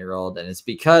 9-year-old, and it's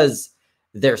because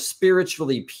they're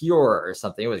spiritually pure or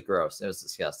something. It was gross. It was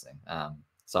disgusting.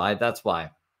 So that's why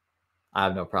I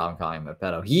have no problem calling him a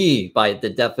pedo. He, by the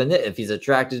definition, if he's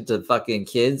attracted to fucking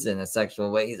kids in a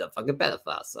sexual way, he's a fucking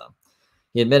pedophile. So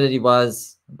he admitted he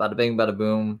was. Bada bing, bada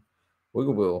boom,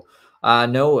 woo woo.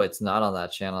 No, it's not on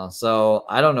that channel. So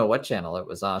I don't know what channel it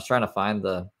was on. I was trying to find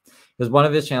because one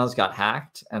of his channels got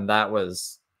hacked, and that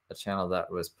was a channel that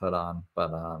was put on.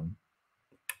 But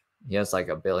he has like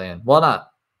 1 billion. Well, not.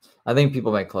 I think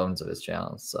people make clones of his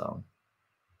channels. So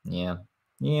yeah.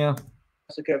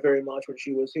 Jessica very much when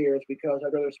she was here is because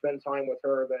I'd rather spend time with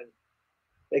her than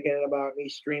thinking about me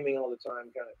streaming all the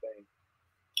time kind of thing.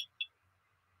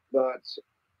 But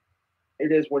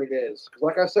it is what it is. Because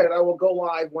like I said, I will go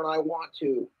live when I want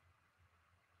to.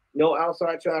 No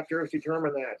outside factors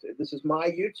determine that. This is my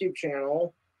YouTube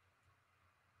channel.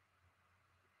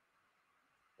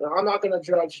 Now, I'm not going to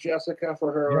judge Jessica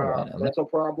for her mental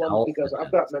problems because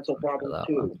I've got mental problems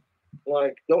too.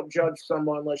 Like, don't judge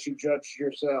someone unless you judge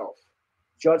yourself.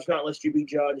 Judge not lest you be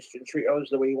judged, and treat others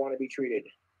the way you want to be treated.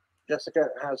 Jessica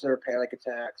has her panic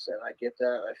attacks, and I get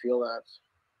that. I feel that.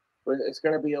 But it's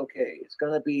going to be okay. It's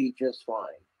going to be just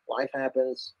fine. Life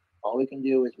happens. All we can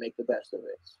do is make the best of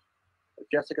it. If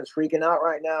Jessica's freaking out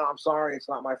right now, I'm sorry. It's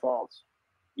not my fault.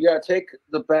 You got to take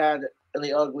the bad and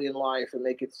the ugly in life and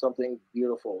make it something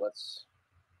beautiful. That's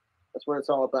what it's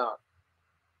all about.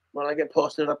 When I get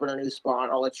posted up in a new spot,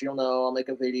 I'll let you know. I'll make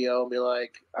a video and be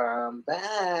like, I'm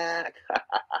back.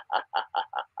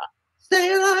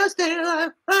 Stay alive, stay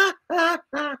alive.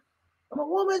 I'm a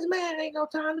woman's man. Ain't no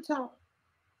time to talk.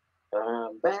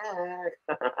 I'm back.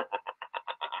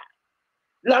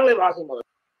 Lovely, awesome mother.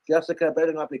 Jessica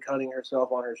better not be cutting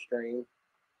herself on her stream.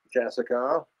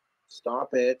 Jessica,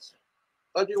 stop it.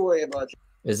 Don't you worry about you.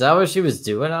 Is that what she was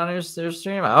doing on their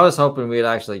stream? I was hoping we'd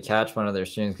actually catch one of their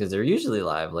streams because they're usually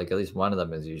live. Like at least one of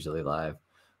them is usually live.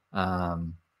 But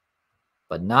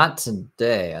not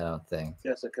today, I don't think.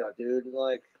 Jessica, dude,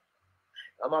 like,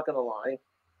 I'm not going to lie.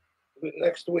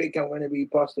 Next week, I'm going to be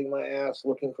busting my ass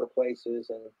looking for places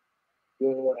and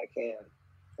doing what I can.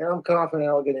 And I'm confident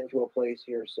I'll get into a place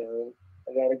here soon.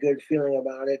 I got a good feeling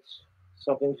about it.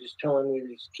 Something's just telling me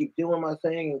to just keep doing my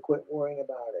thing and quit worrying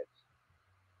about it.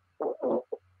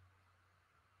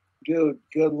 Dude,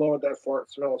 good Lord, that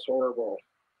fart smells horrible.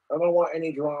 I don't want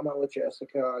any drama with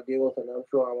Jessica. I deal with enough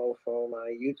drama from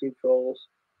my YouTube trolls.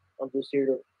 I'm just here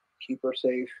to keep her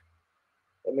safe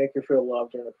and make her feel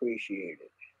loved and appreciated.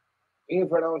 Even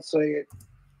if I don't say it.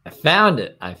 I found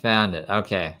it.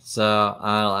 Okay, so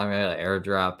I'm going to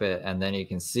airdrop it, and then you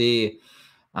can see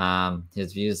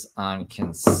his views on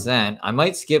consent. I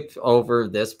might skip over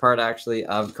this part, actually,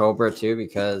 of Cobra, too,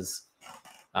 because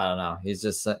I don't know. He's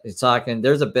talking.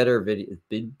 There's a better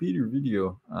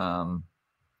video.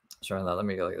 Showing that. Let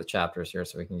me go look at the chapters here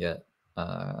so we can get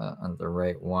on the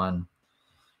right one.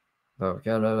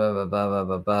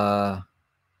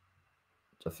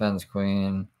 Defense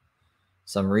Queen.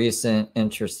 Some recent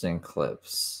interesting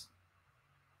clips.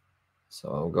 So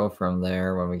we'll go from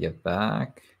there when we get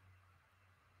back.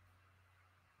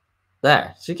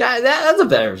 There. She got that's a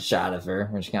better shot of her,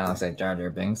 which kind of looks like Jar Jar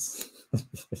Binks.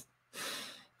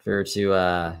 For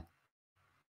to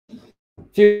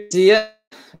see it.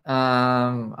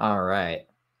 All right.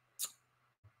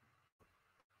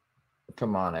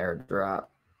 Come on, airdrop.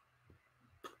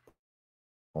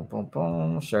 Boom, boom,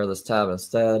 boom. Share this tab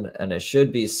instead, and it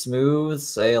should be smooth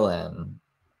sailing.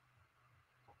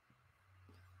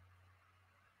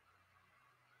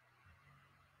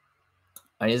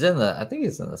 And he's in I think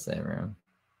he's in the same room.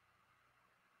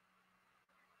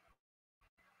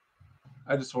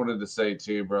 I just wanted to say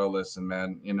too, bro, listen,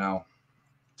 man, you know,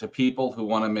 to people who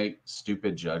want to make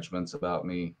stupid judgments about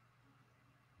me,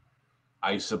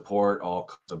 I support all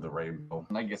colors of the rainbow.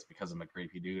 And I guess because I'm a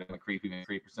creepy dude, I'm a creepy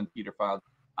pedophile.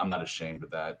 I'm not ashamed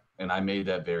of that. And I made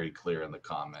that very clear in the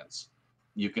comments.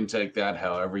 You can take that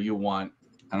however you want.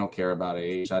 I don't care about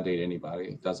age. I date anybody.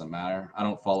 It doesn't matter. I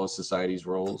don't follow society's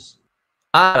rules.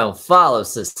 I don't follow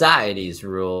society's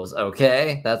rules,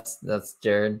 okay? That's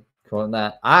Jared quoting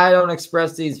that. I don't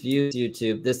express these views,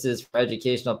 YouTube. This is for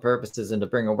educational purposes and to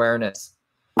bring awareness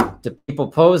to people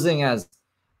posing as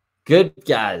good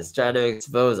guys, try to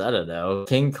expose, I don't know,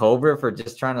 King Cobra for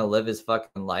just trying to live his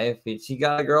fucking life. She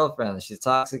got a girlfriend. She's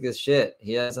toxic as shit.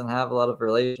 He doesn't have a lot of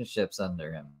relationships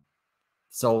under him.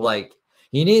 So, like,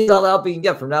 he needs all the help he can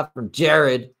get from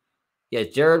Jared. Yeah,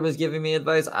 Jared was giving me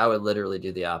advice. I would literally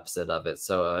do the opposite of it.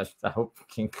 So I hope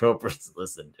King Cobra's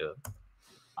listen to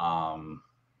him.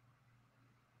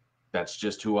 That's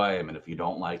just who I am. And if you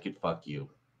don't like it, fuck you.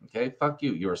 Okay? Fuck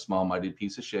you. You're a small-minded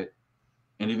piece of shit.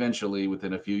 And eventually,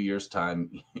 within a few years' time,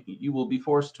 you will be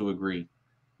forced to agree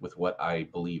with what I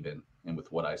believe in and with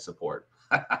what I support.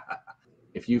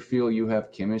 If you feel you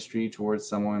have chemistry towards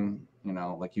someone, you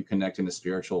know, like you connect in a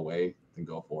spiritual way, then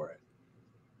go for it.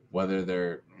 Whether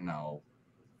they're,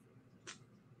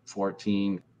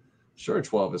 14, sure,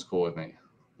 12 is cool with me.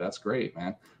 That's great,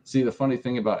 man. See, the funny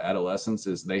thing about adolescents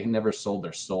is they never sold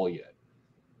their soul yet.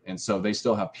 And so they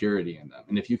still have purity in them.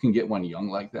 And if you can get one young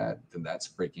like that, then that's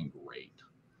freaking great.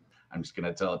 I'm just going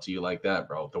to tell it to you like that,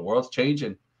 bro. The world's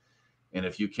changing. And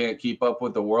if you can't keep up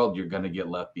with the world, you're going to get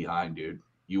left behind, dude.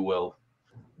 You will.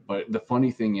 But the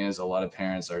funny thing is, a lot of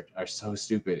parents are so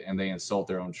stupid and they insult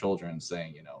their own children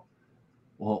saying,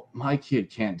 well, my kid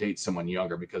can't date someone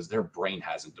younger because their brain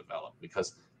hasn't developed.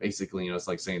 Because basically, it's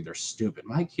like saying they're stupid.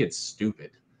 My kid's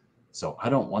stupid. So I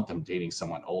don't want them dating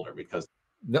someone older because.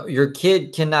 No, your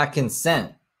kid cannot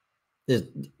consent. There's,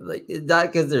 like, not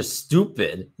because they're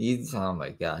stupid. Oh my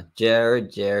God.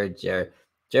 Jared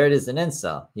is an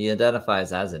incel. He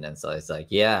identifies as an incel. He's like,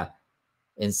 yeah,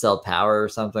 incel power or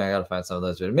something. I gotta find some of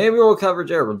those videos. Maybe we'll cover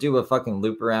Jared. We'll do a fucking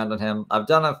loop around on him. I've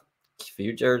done a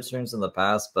few Jared streams in the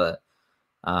past, but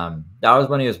that was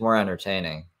when he was more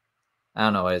entertaining. I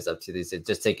don't know what he's up to these days.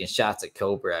 Just taking shots at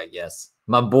Cobra, I guess.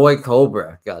 My boy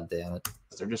Cobra. God damn it.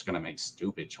 They're just gonna make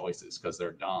stupid choices because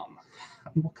they're dumb.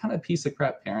 What kind of piece of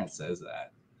crap parent says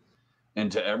that?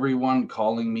 And to everyone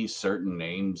calling me certain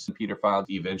names, pedophile,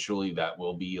 eventually that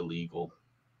will be illegal.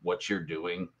 What you're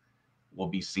doing will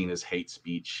be seen as hate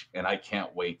speech. And I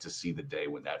can't wait to see the day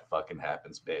when that fucking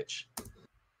happens, bitch.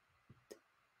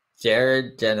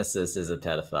 Jared Genesis is a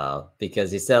pedophile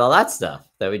because he said all that stuff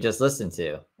that we just listened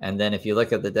to. And then if you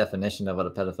look at the definition of what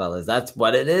a pedophile is, that's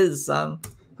what it is, son.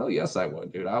 Oh, yes, I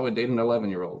would, dude. I would date an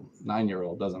 11-year-old,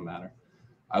 9-year-old, doesn't matter.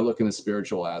 I look in the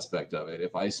spiritual aspect of it.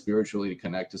 If I spiritually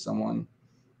connect to someone,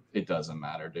 it doesn't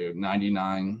matter, dude.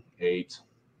 99, 8,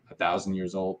 1,000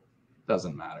 years old,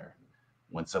 doesn't matter.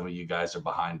 When some of you guys are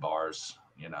behind bars,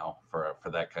 for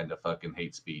that kind of fucking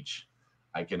hate speech,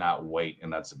 I cannot wait.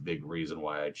 And that's a big reason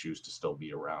why I choose to still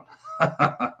be around.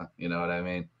 You know what I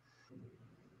mean?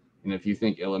 And if you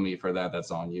think ill of me for that,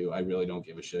 that's on you. I really don't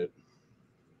give a shit.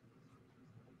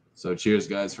 So cheers,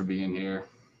 guys, for being here.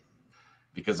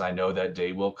 Because I know that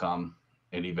day will come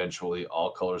and eventually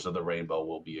all colors of the rainbow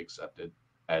will be accepted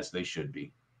as they should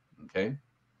be. Okay?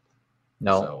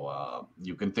 No. So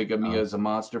you can think of me as a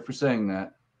monster for saying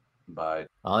that, but.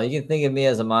 Oh, you can think of me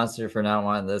as a monster for not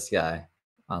wanting this guy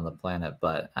on the planet,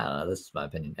 but I don't know. This is my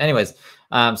opinion. Anyways,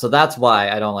 so that's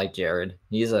why I don't like Jared.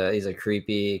 He's a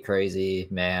creepy, crazy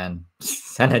man.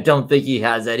 And I don't think he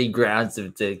has any grounds to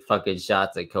take fucking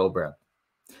shots at Cobra.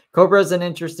 Cobra's an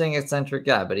interesting, eccentric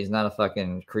guy, but he's not a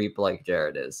fucking creep like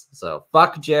Jared is. So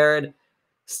fuck Jared.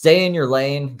 Stay in your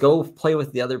lane. Go play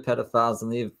with the other pedophiles and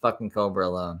leave fucking Cobra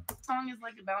alone. Song is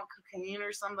like about cocaine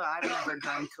or something. I've never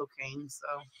done cocaine, so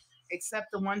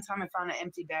except the one time I found an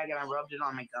empty bag and I rubbed it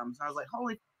on my gums. And I was like,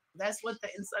 holy, that's what the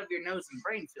inside of your nose and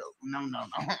brain feels. No.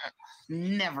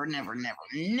 Never. And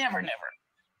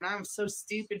I'm so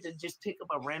stupid to just pick up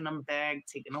a random bag,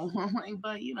 take it away,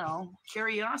 but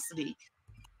curiosity.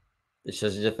 She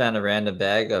just found a random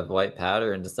bag of white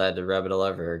powder and decided to rub it all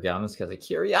over her gums because of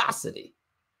curiosity.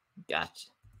 Gotcha.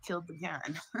 Killed the cat.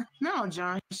 No,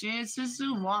 Josh, it's just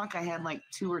a walk I had like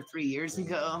 2 or 3 years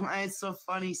ago. It's so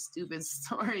funny, stupid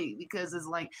story because it's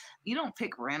like you don't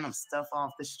pick random stuff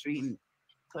off the street and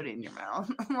put it in your mouth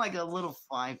like a little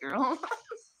 5-year-old.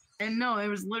 And no, it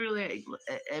was literally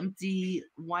an empty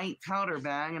white powder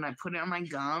bag, and I put it on my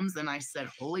gums, and I said,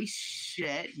 "Holy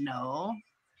shit, no."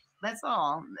 That's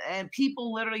all. And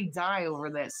people literally die over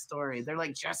that story. They're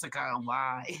like, Jessica,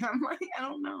 why? I'm like, I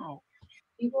don't know.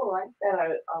 People like that.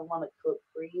 I want to cook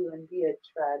for you and be a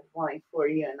trad wife for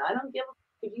you, and I don't give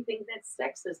a if you think that's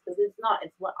sexist, because it's not.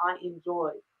 It's what I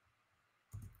enjoy.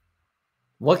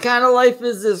 What kind of life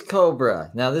is this,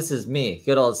 Cobra? Now, this is me,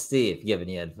 good old Steve, giving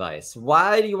you advice.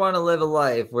 Why do you want to live a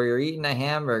life where you're eating a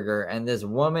hamburger and this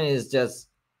woman is just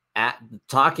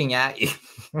talking at you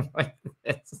like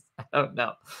this? I don't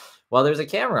know. Well, there's a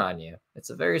camera on you. It's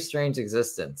a very strange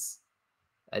existence.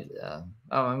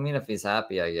 I mean, if he's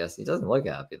happy, I guess. He doesn't look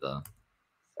happy, though.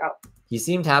 So, he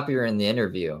seemed happier in the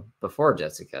interview before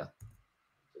Jessica.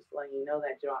 Just letting you know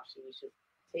that, Josh, and you should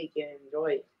take it and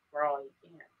enjoy it for all you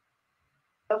can.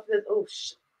 Oh,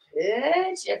 bitch.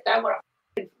 If that were,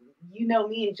 you know,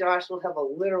 me and Josh will have a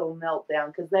literal meltdown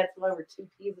because that's why we're two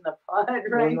peas in a pod,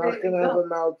 right? We're not going to have a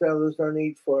meltdown. There's no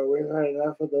need for it. We've had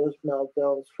enough of those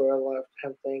meltdowns for our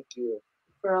lifetime. Thank you.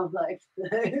 For our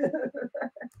lifetime.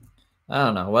 I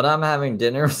don't know. When I'm having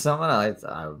dinner with someone,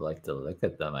 I would like to look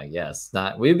at them, I guess.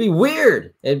 It'd be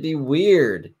weird. It'd be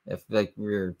weird if like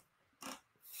we're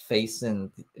facing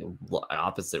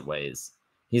opposite ways.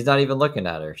 He's not even looking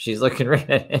at her. She's looking right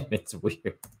at him. It's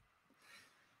weird.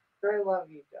 I love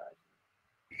you, Josh.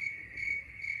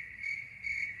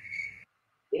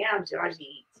 Damn, Josh, you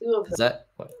eat two of them. Is that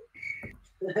what?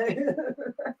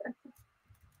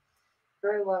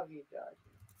 I love you, Josh.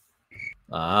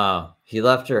 Oh, he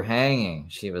left her hanging.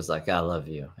 She was like, I love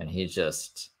you. And he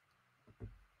just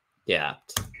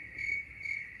yapped.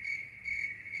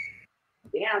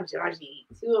 Damn, Josh, you eat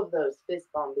two of those fist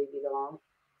bump, baby doll.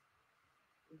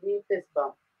 Give me a fist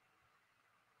bump.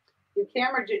 Your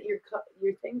camera,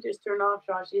 your thing just turned off,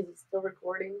 Josh. Is it still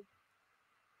recording?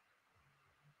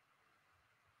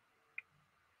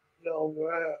 No,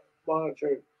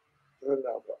 monitor turned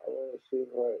off. I want to see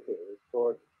right here.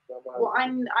 Record. Well,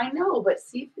 I know, but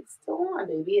see if it's still on,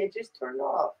 baby. It just turned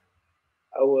off.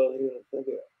 I will even think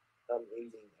it. I'm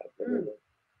eating that.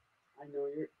 I know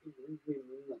you're eating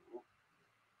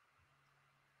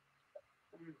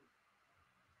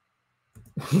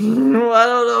I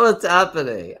don't know what's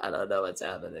happening. I don't know what's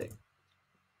happening.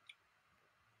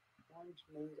 Orange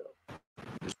mango.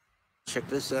 Check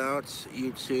this out,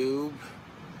 YouTube.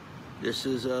 This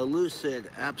is a Lucid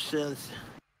Absinthe.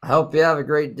 I hope you have a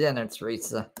great dinner,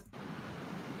 Teresa.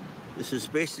 This is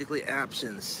basically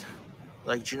absinthe,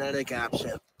 like genetic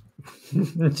absinthe.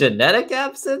 Genetic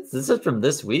absinthe? This is from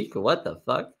this week? What the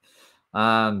fuck?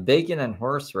 Bacon and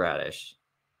horseradish.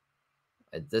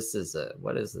 This is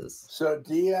what is this? So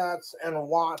Dietz and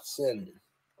Watson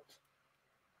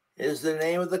is the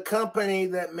name of the company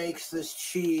that makes this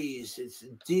cheese. It's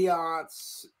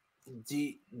Dietz,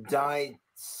 Dietz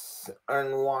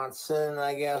and Watson,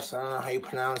 I guess. I don't know how you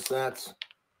pronounce that.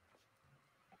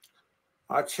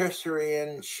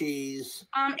 Artisterian cheese.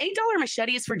 $8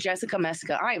 machete is for Jessica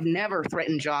Mesca. I have never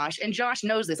threatened Josh, and Josh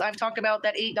knows this. I've talked about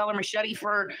that $8 machete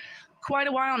for quite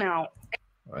a while now.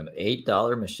 An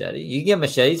 $8 machete? You get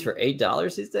machetes for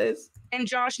 $8 these days? And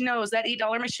Josh knows that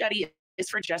 $8 machete is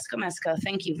for Jessica Mesca.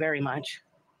 Thank you very much.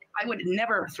 I would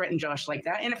never threaten Josh like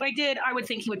that. And if I did, I would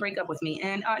think he would break up with me.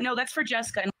 And no, that's for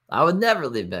Jessica. And I would never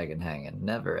leave Megan hanging.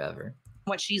 Never, ever.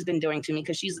 what she's been doing to me,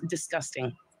 because she's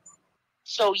disgusting.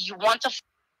 So you want to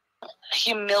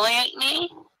humiliate me?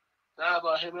 Not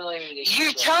about humiliating.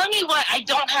 You're telling me what? I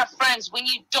don't have friends when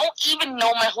you don't even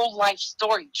know my whole life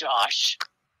story, Josh.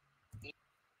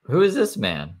 Who is this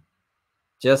man?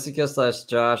 Jessica /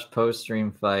 Josh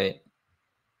post-stream fight.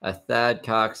 A Thad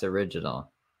Cox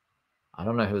original. I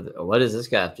don't know who. What does this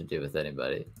guy have to do with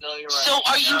anybody? No, you're right. So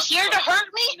are you here to hurt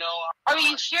me? No, are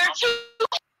you here to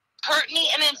hurt me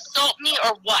and insult me,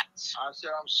 or what? I said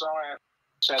I'm sorry.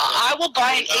 I will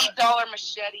buy an $8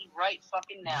 machete right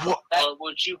fucking now.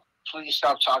 Would you please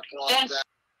stop talking like then that?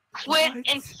 Quit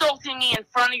insulting me in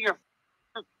front of your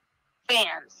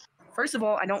fans. First of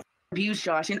all, I don't abuse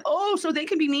Josh. And so they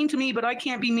can be mean to me, but I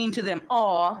can't be mean to them.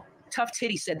 Aw, tough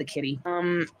titty, said the kitty.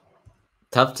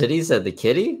 Tough titty said the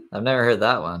kitty? I've never heard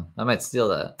that one. I might steal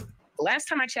that. Last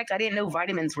time I checked, I didn't know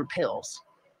vitamins were pills.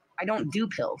 I don't do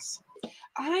pills.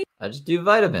 I just do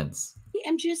vitamins.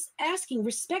 I'm just asking,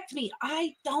 respect me.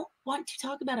 I don't want to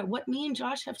talk about it. What me and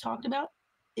Josh have talked about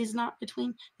is not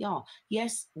between y'all.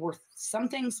 Yes, were some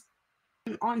things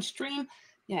on stream?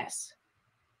 Yes.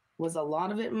 Was a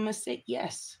lot of it a mistake?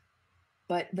 Yes.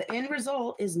 But the end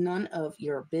result is none of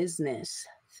your business.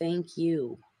 Thank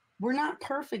you. We're not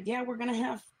perfect. Yeah, we're going to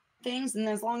have things, and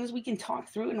as long as we can talk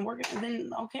through it and work it,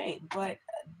 then okay. But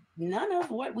none of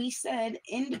what we said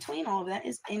in between all of that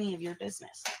is any of your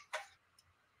business.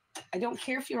 I don't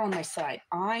care if you're on my side.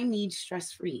 I need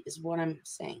stress-free is what I'm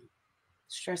saying.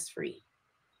 Stress-free.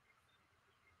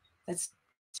 That's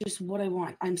just what I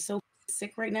want. I'm so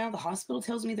sick right now. The hospital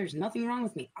tells me there's nothing wrong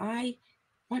with me. I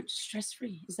want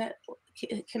stress-free.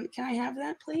 Can I have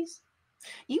that, please?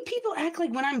 You people act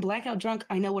like when I'm blackout drunk,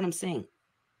 I know what I'm saying.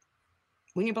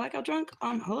 When you're blackout drunk,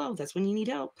 hello, that's when you need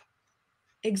help.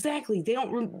 Exactly. They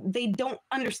don't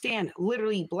understand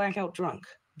literally blackout drunk.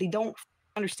 They don't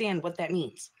understand what that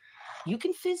means. You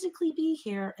can physically be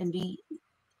here and be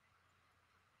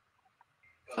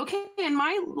okay, and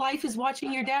my life is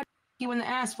watching your dad you in the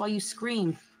ass while you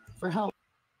scream for help.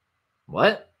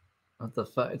 What? What the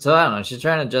fuck? So I don't know. She's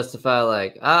trying to justify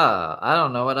like, I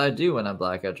don't know what I do when I'm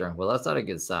blackout drunk. Well, that's not a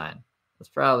good sign. That's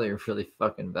probably a really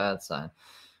fucking bad sign.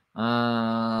 Yeah,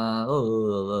 I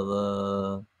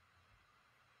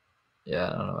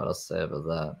don't know what else to say about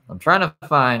that. I'm trying to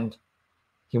find.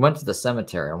 He went to the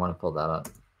cemetery. I want to pull that up.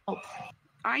 Oh,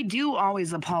 I do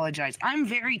always apologize. I'm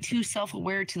very too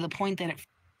self-aware to the point that it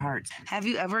hurts. Have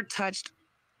you ever touched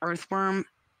earthworm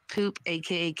poop,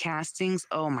 aka castings?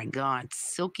 Oh my god,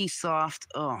 silky soft.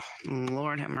 Oh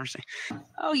Lord have mercy.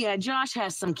 Oh yeah, Josh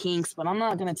has some kinks, but I'm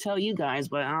not gonna tell you guys.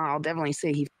 But I'll definitely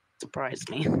say he surprised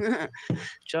me.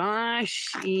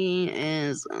 Josh, he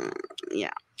is,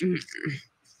 yeah.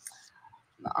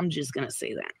 I'm just gonna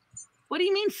say that. What do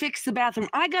you mean fix the bathroom?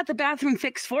 I got the bathroom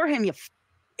fixed for him, you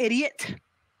idiot.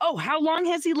 Oh, how long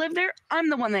has he lived there? I'm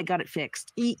the one that got it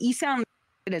fixed. You sound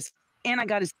as, and I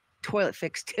got his toilet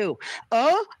fixed too.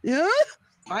 Oh, yeah?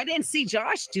 I didn't see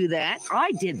Josh do that.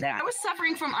 I did that. I was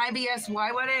suffering from IBS.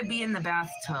 Why would I be in the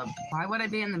bathtub? Why would I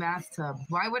be in the bathtub?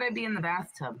 Why would I be in the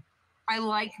bathtub? I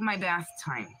like my bath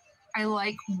time. I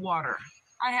like water.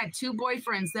 I had 2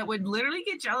 boyfriends that would literally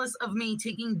get jealous of me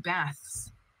taking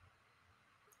baths.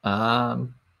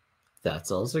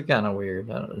 That's also kind of weird.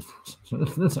 I don't know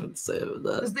what to say about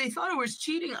that. Because they thought it was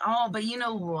cheating. Oh, but you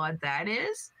know what that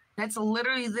is? That's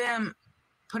literally them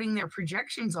putting their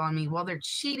projections on me while they're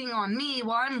cheating on me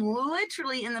while I'm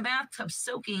literally in the bathtub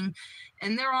soaking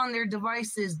and they're on their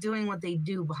devices doing what they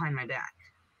do behind my back.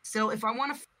 So if I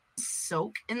want to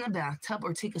soak in the bathtub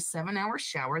or take a 7-hour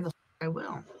shower, I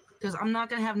will. Because I'm not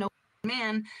going to have no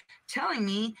man telling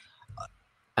me.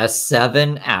 A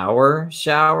 7-hour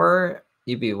shower?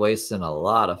 You'd be wasting a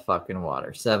lot of fucking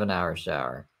water. 7-hour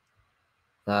shower.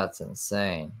 That's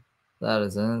insane. That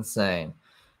is insane.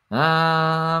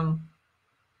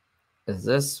 Is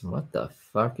this, what the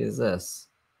fuck is this?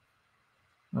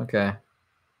 Okay.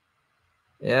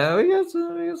 Yeah, we got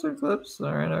some clips.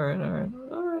 All right.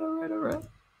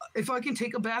 If I can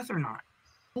take a bath or not.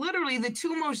 Literally the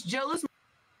 2 most jealous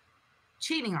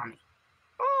cheating on me.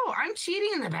 Oh, I'm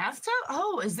cheating in the bathtub?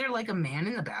 Oh, is there like a man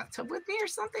in the bathtub with me or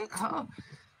something? Oh,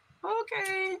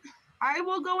 okay. I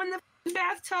will go in the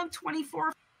bathtub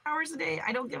 24 hours a day.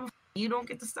 I don't give a you don't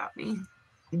get to stop me.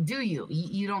 Do you?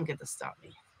 You don't get to stop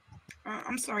me.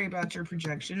 I'm sorry about your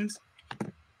projections.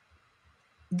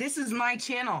 This is my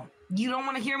channel. You don't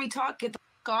want to hear me talk? Get the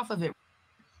fuck off of it.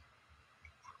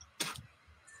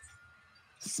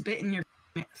 Spit in your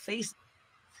face.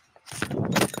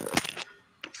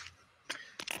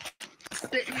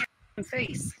 Spit in your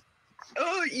face.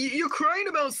 Oh, you're crying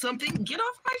about something? Get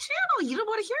off my channel. You don't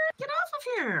want to hear it? Get off of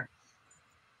here.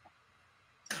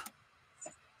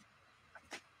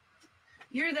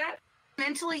 You're that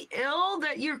mentally ill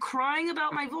that you're crying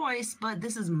about my voice, but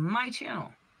this is my channel.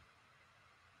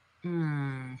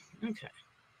 Okay.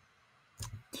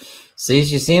 See,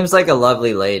 she seems like a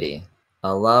lovely lady.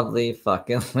 A lovely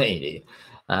fucking lady.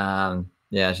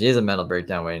 Yeah, she has a mental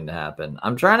breakdown waiting to happen.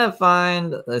 I'm trying to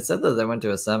find, they said that they went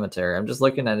to a cemetery. I'm just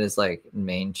looking at his like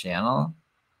main channel.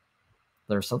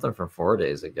 There's something from 4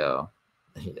 days ago.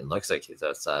 It looks like he's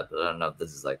outside, but I don't know if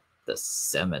this is like the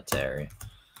cemetery.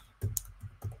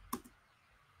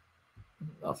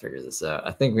 I'll figure this out.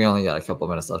 I think we only got a couple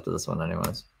minutes left of this one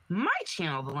anyways. My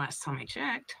channel the last time I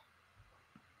checked.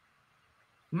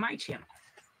 My channel.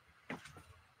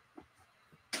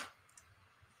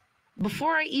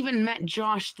 Before I even met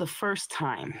Josh the first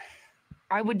time,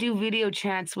 I would do video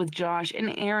chats with Josh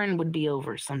and Aaron would be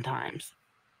over sometimes.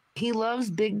 He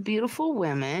loves big, beautiful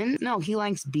women. No, he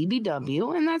likes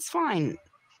BBW, and that's fine.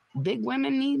 Big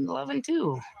women need loving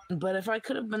too. But if I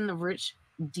could have been the rich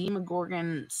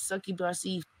Demogorgon, sucky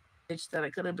bussy bitch that I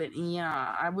could have been,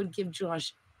 yeah, I would give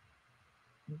Josh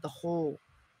the whole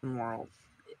world.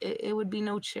 It would be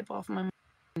no chip off my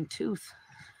tooth.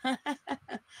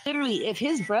 Literally, if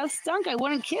his breath stunk, I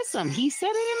wouldn't kiss him. He said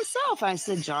it himself. I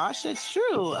said, Josh, it's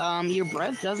true. Your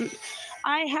breath doesn't.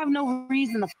 I have no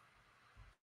reason to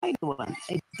fight one.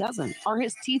 It doesn't. Are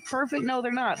his teeth perfect? No,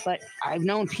 they're not. But I've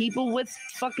known people with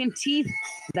fucking teeth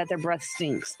that their breath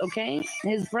stinks. Okay,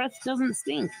 his breath doesn't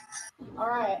stink. All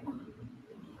right.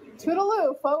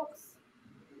 Toodaloo, folks.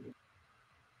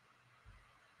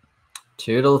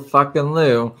 Toodle fucking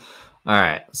Lou. All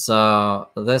right, so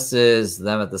this is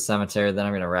them at the cemetery. Then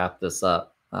I'm gonna wrap this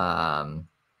up. I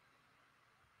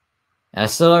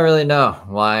still don't really know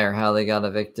why or how they got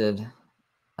evicted.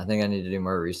 I think I need to do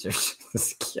more research.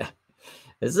 This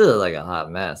is like a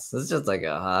hot mess. This is just like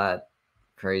a hot,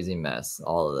 crazy mess.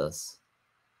 All of this.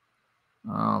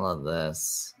 All of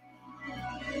this.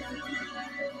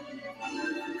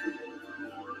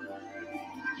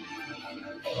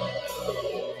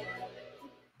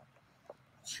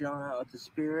 Chilling out with the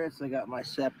spirits. I got my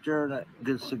scepter, and a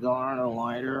good cigar, and a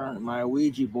lighter, and my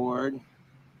Ouija board.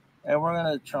 And we're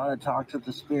going to try to talk to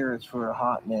the spirits for a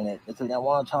hot minute. If they don't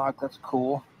want to talk, that's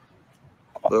cool.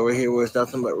 But we're here with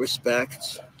nothing but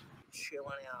respect.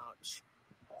 Chilling out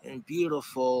in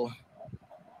beautiful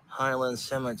Highland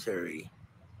Cemetery.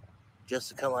 Just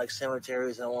to kind of like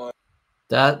cemeteries I want.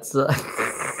 That's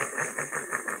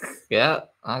yeah.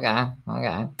 Okay.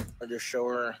 I just show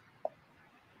her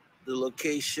the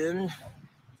location.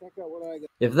 Check out what I got.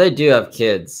 If they do have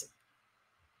kids,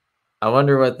 I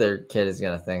wonder what their kid is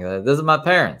gonna think. This is my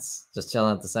parents just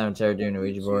chilling at the cemetery doing a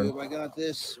Ouija board. I got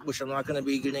this, which I'm not going to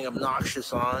be getting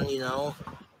obnoxious on, you know.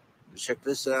 Check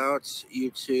this out,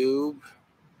 YouTube.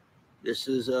 This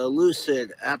is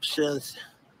Lucid Absinthe.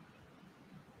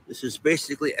 This is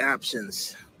basically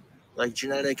absinthe, like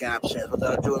genetic absinthe,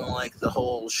 without doing like the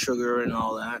whole sugar and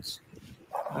all that.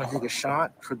 I'm going to take a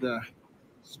shot for the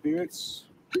spirits.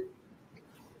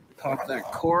 Pop that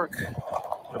cork. I'm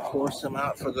going to pour some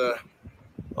out for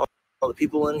all the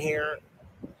people in here.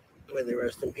 May they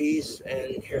rest in peace.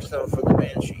 And here's some for the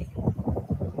Banshee.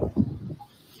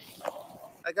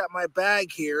 I got my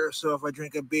bag here, so if I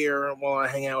drink a beer while I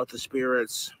hang out with the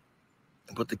spirits,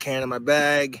 I put the can in my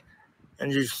bag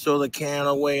and just throw the can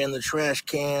away in the trash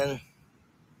can.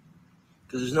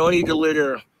 Because there's no need to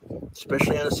litter,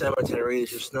 especially in a cemetery.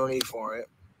 There's just no need for it.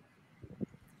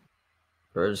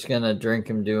 We're just gonna drink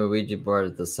and do a Ouija board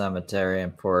at the cemetery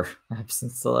and pour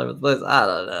absinthe all over the place. I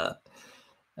don't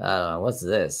know. What's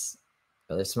this?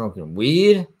 Are they smoking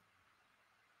weed?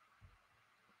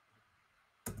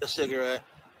 A cigarette.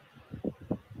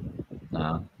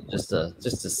 No, just a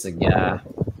cigar.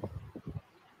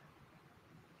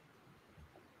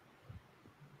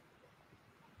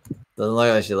 Doesn't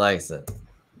look like she likes it.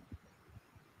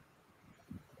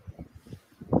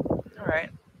 All right.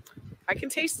 I can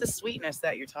taste the sweetness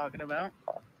that you're talking about.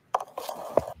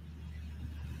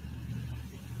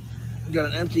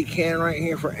 Got an empty can right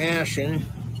here for ashing.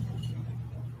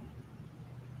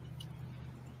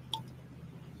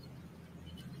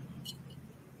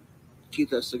 Keep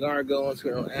that cigar going so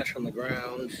we don't ash on the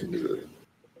ground.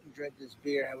 Drink this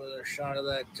beer, have another shot of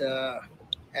that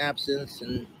absinthe,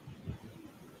 and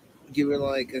give it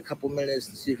like a couple minutes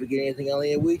to see if we get anything on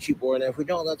the Ouija board. And if we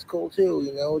don't, that's cool too,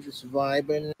 you know, just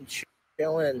vibing and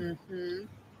chilling. Mm-hmm.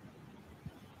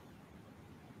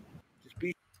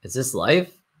 Is this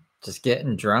life? Just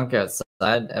getting drunk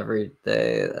outside every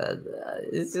day?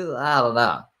 It's just, I don't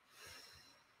know.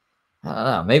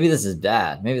 Maybe this is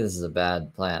bad. Maybe this is a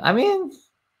bad plan. I mean,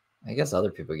 I guess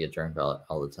other people get drunk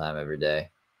all the time, every day.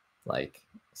 Like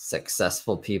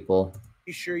successful people.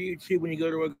 Be sure you too, when you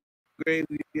go to a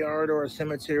graveyard or a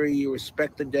cemetery, you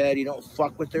respect the dead. You don't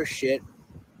fuck with their shit.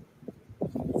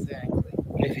 Exactly.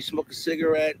 And if you smoke a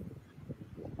cigarette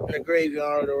in a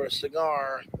graveyard or a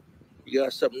cigar, you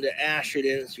got something to ash it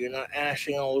in, so you're not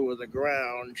ashing all over the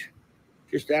ground.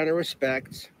 Just out of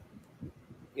respect.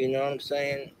 You know what I'm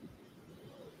saying?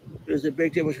 There's a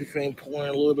big difference between pouring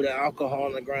a little bit of alcohol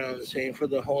on the ground and saying for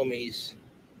the homies.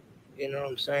 You know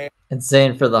what I'm saying? And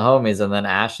saying for the homies and then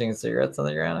ashing cigarettes on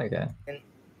the ground? Okay. And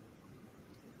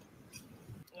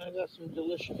I got some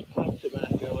delicious pipe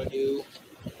tobacco I do.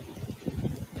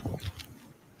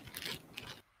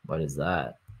 What is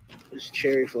that? It's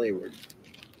cherry flavored.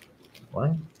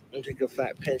 What? I'll take a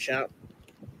fat pinch out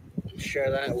and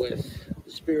share that with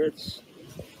the spirits.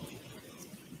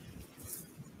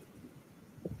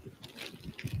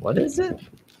 What is it?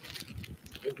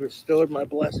 I've bestowed my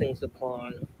blessings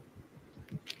upon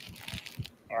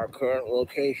our current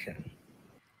location.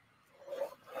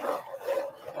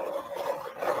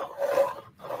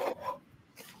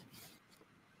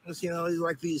 You know,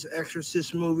 like these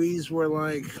exorcist movies where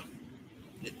like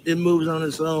it moves on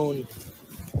its own.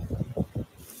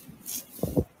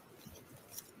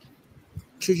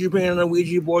 Should you bring a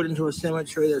Ouija board into a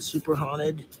cemetery that's super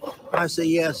haunted? I say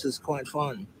yes, it's quite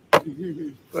fun.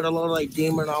 But a lot of like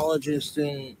demonologists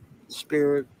and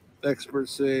spirit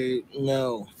experts say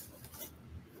no.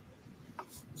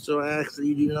 So I ask that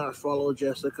you do not follow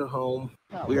Jessica home.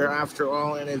 We are, after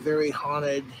all, in a very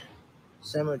haunted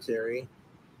cemetery.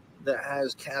 that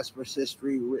has Casper's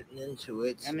history written into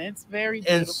it. And it's very And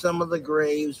beautiful. some of the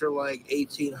graves are like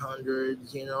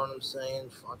 1800s, you know what I'm saying?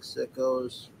 Fuck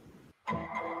sickos.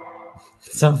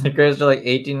 Some of the graves are like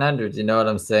 1800s. You know what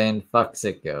I'm saying? Fuck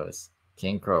sickos.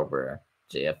 King Cobra,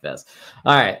 JFS.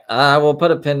 All right, we'll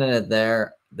put a pin in it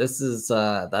there. This is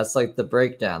that's like the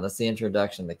breakdown. That's the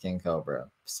introduction to King Cobra,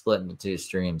 split into 2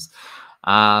 streams.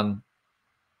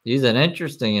 He's an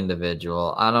interesting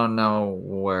individual. I don't know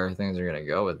where things are gonna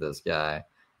go with this guy.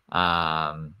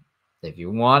 If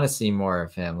you want to see more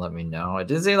of him, let me know. It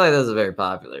didn't seem like this is very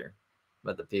popular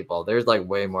with the people. There's like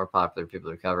way more popular people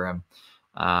who cover him.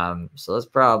 So that's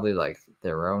probably like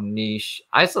their own niche.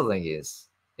 I still think he's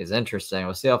interesting.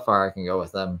 We'll see how far I can go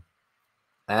with him.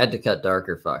 I had to cut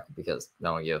Darker Fuck because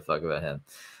no one gave a fuck about him.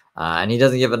 And he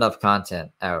doesn't give enough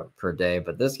content out per day,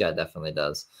 but this guy definitely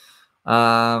does.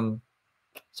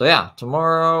 So yeah,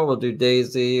 tomorrow we'll do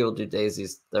Daisy. We'll do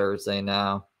Daisy's Thursday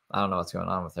now. I don't know what's going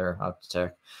on with her. I'll have to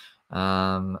check.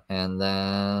 And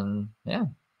then yeah,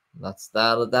 that's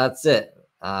it.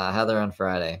 Heather on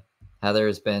Friday. Heather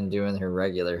has been doing her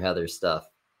regular Heather stuff,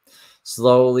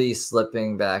 slowly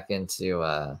slipping back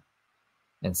into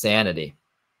insanity.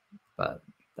 But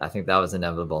I think that was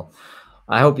inevitable.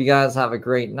 I hope you guys have a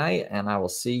great night, and I will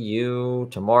see you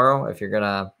tomorrow if you're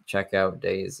gonna check out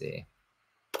Daisy.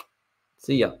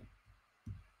 See ya.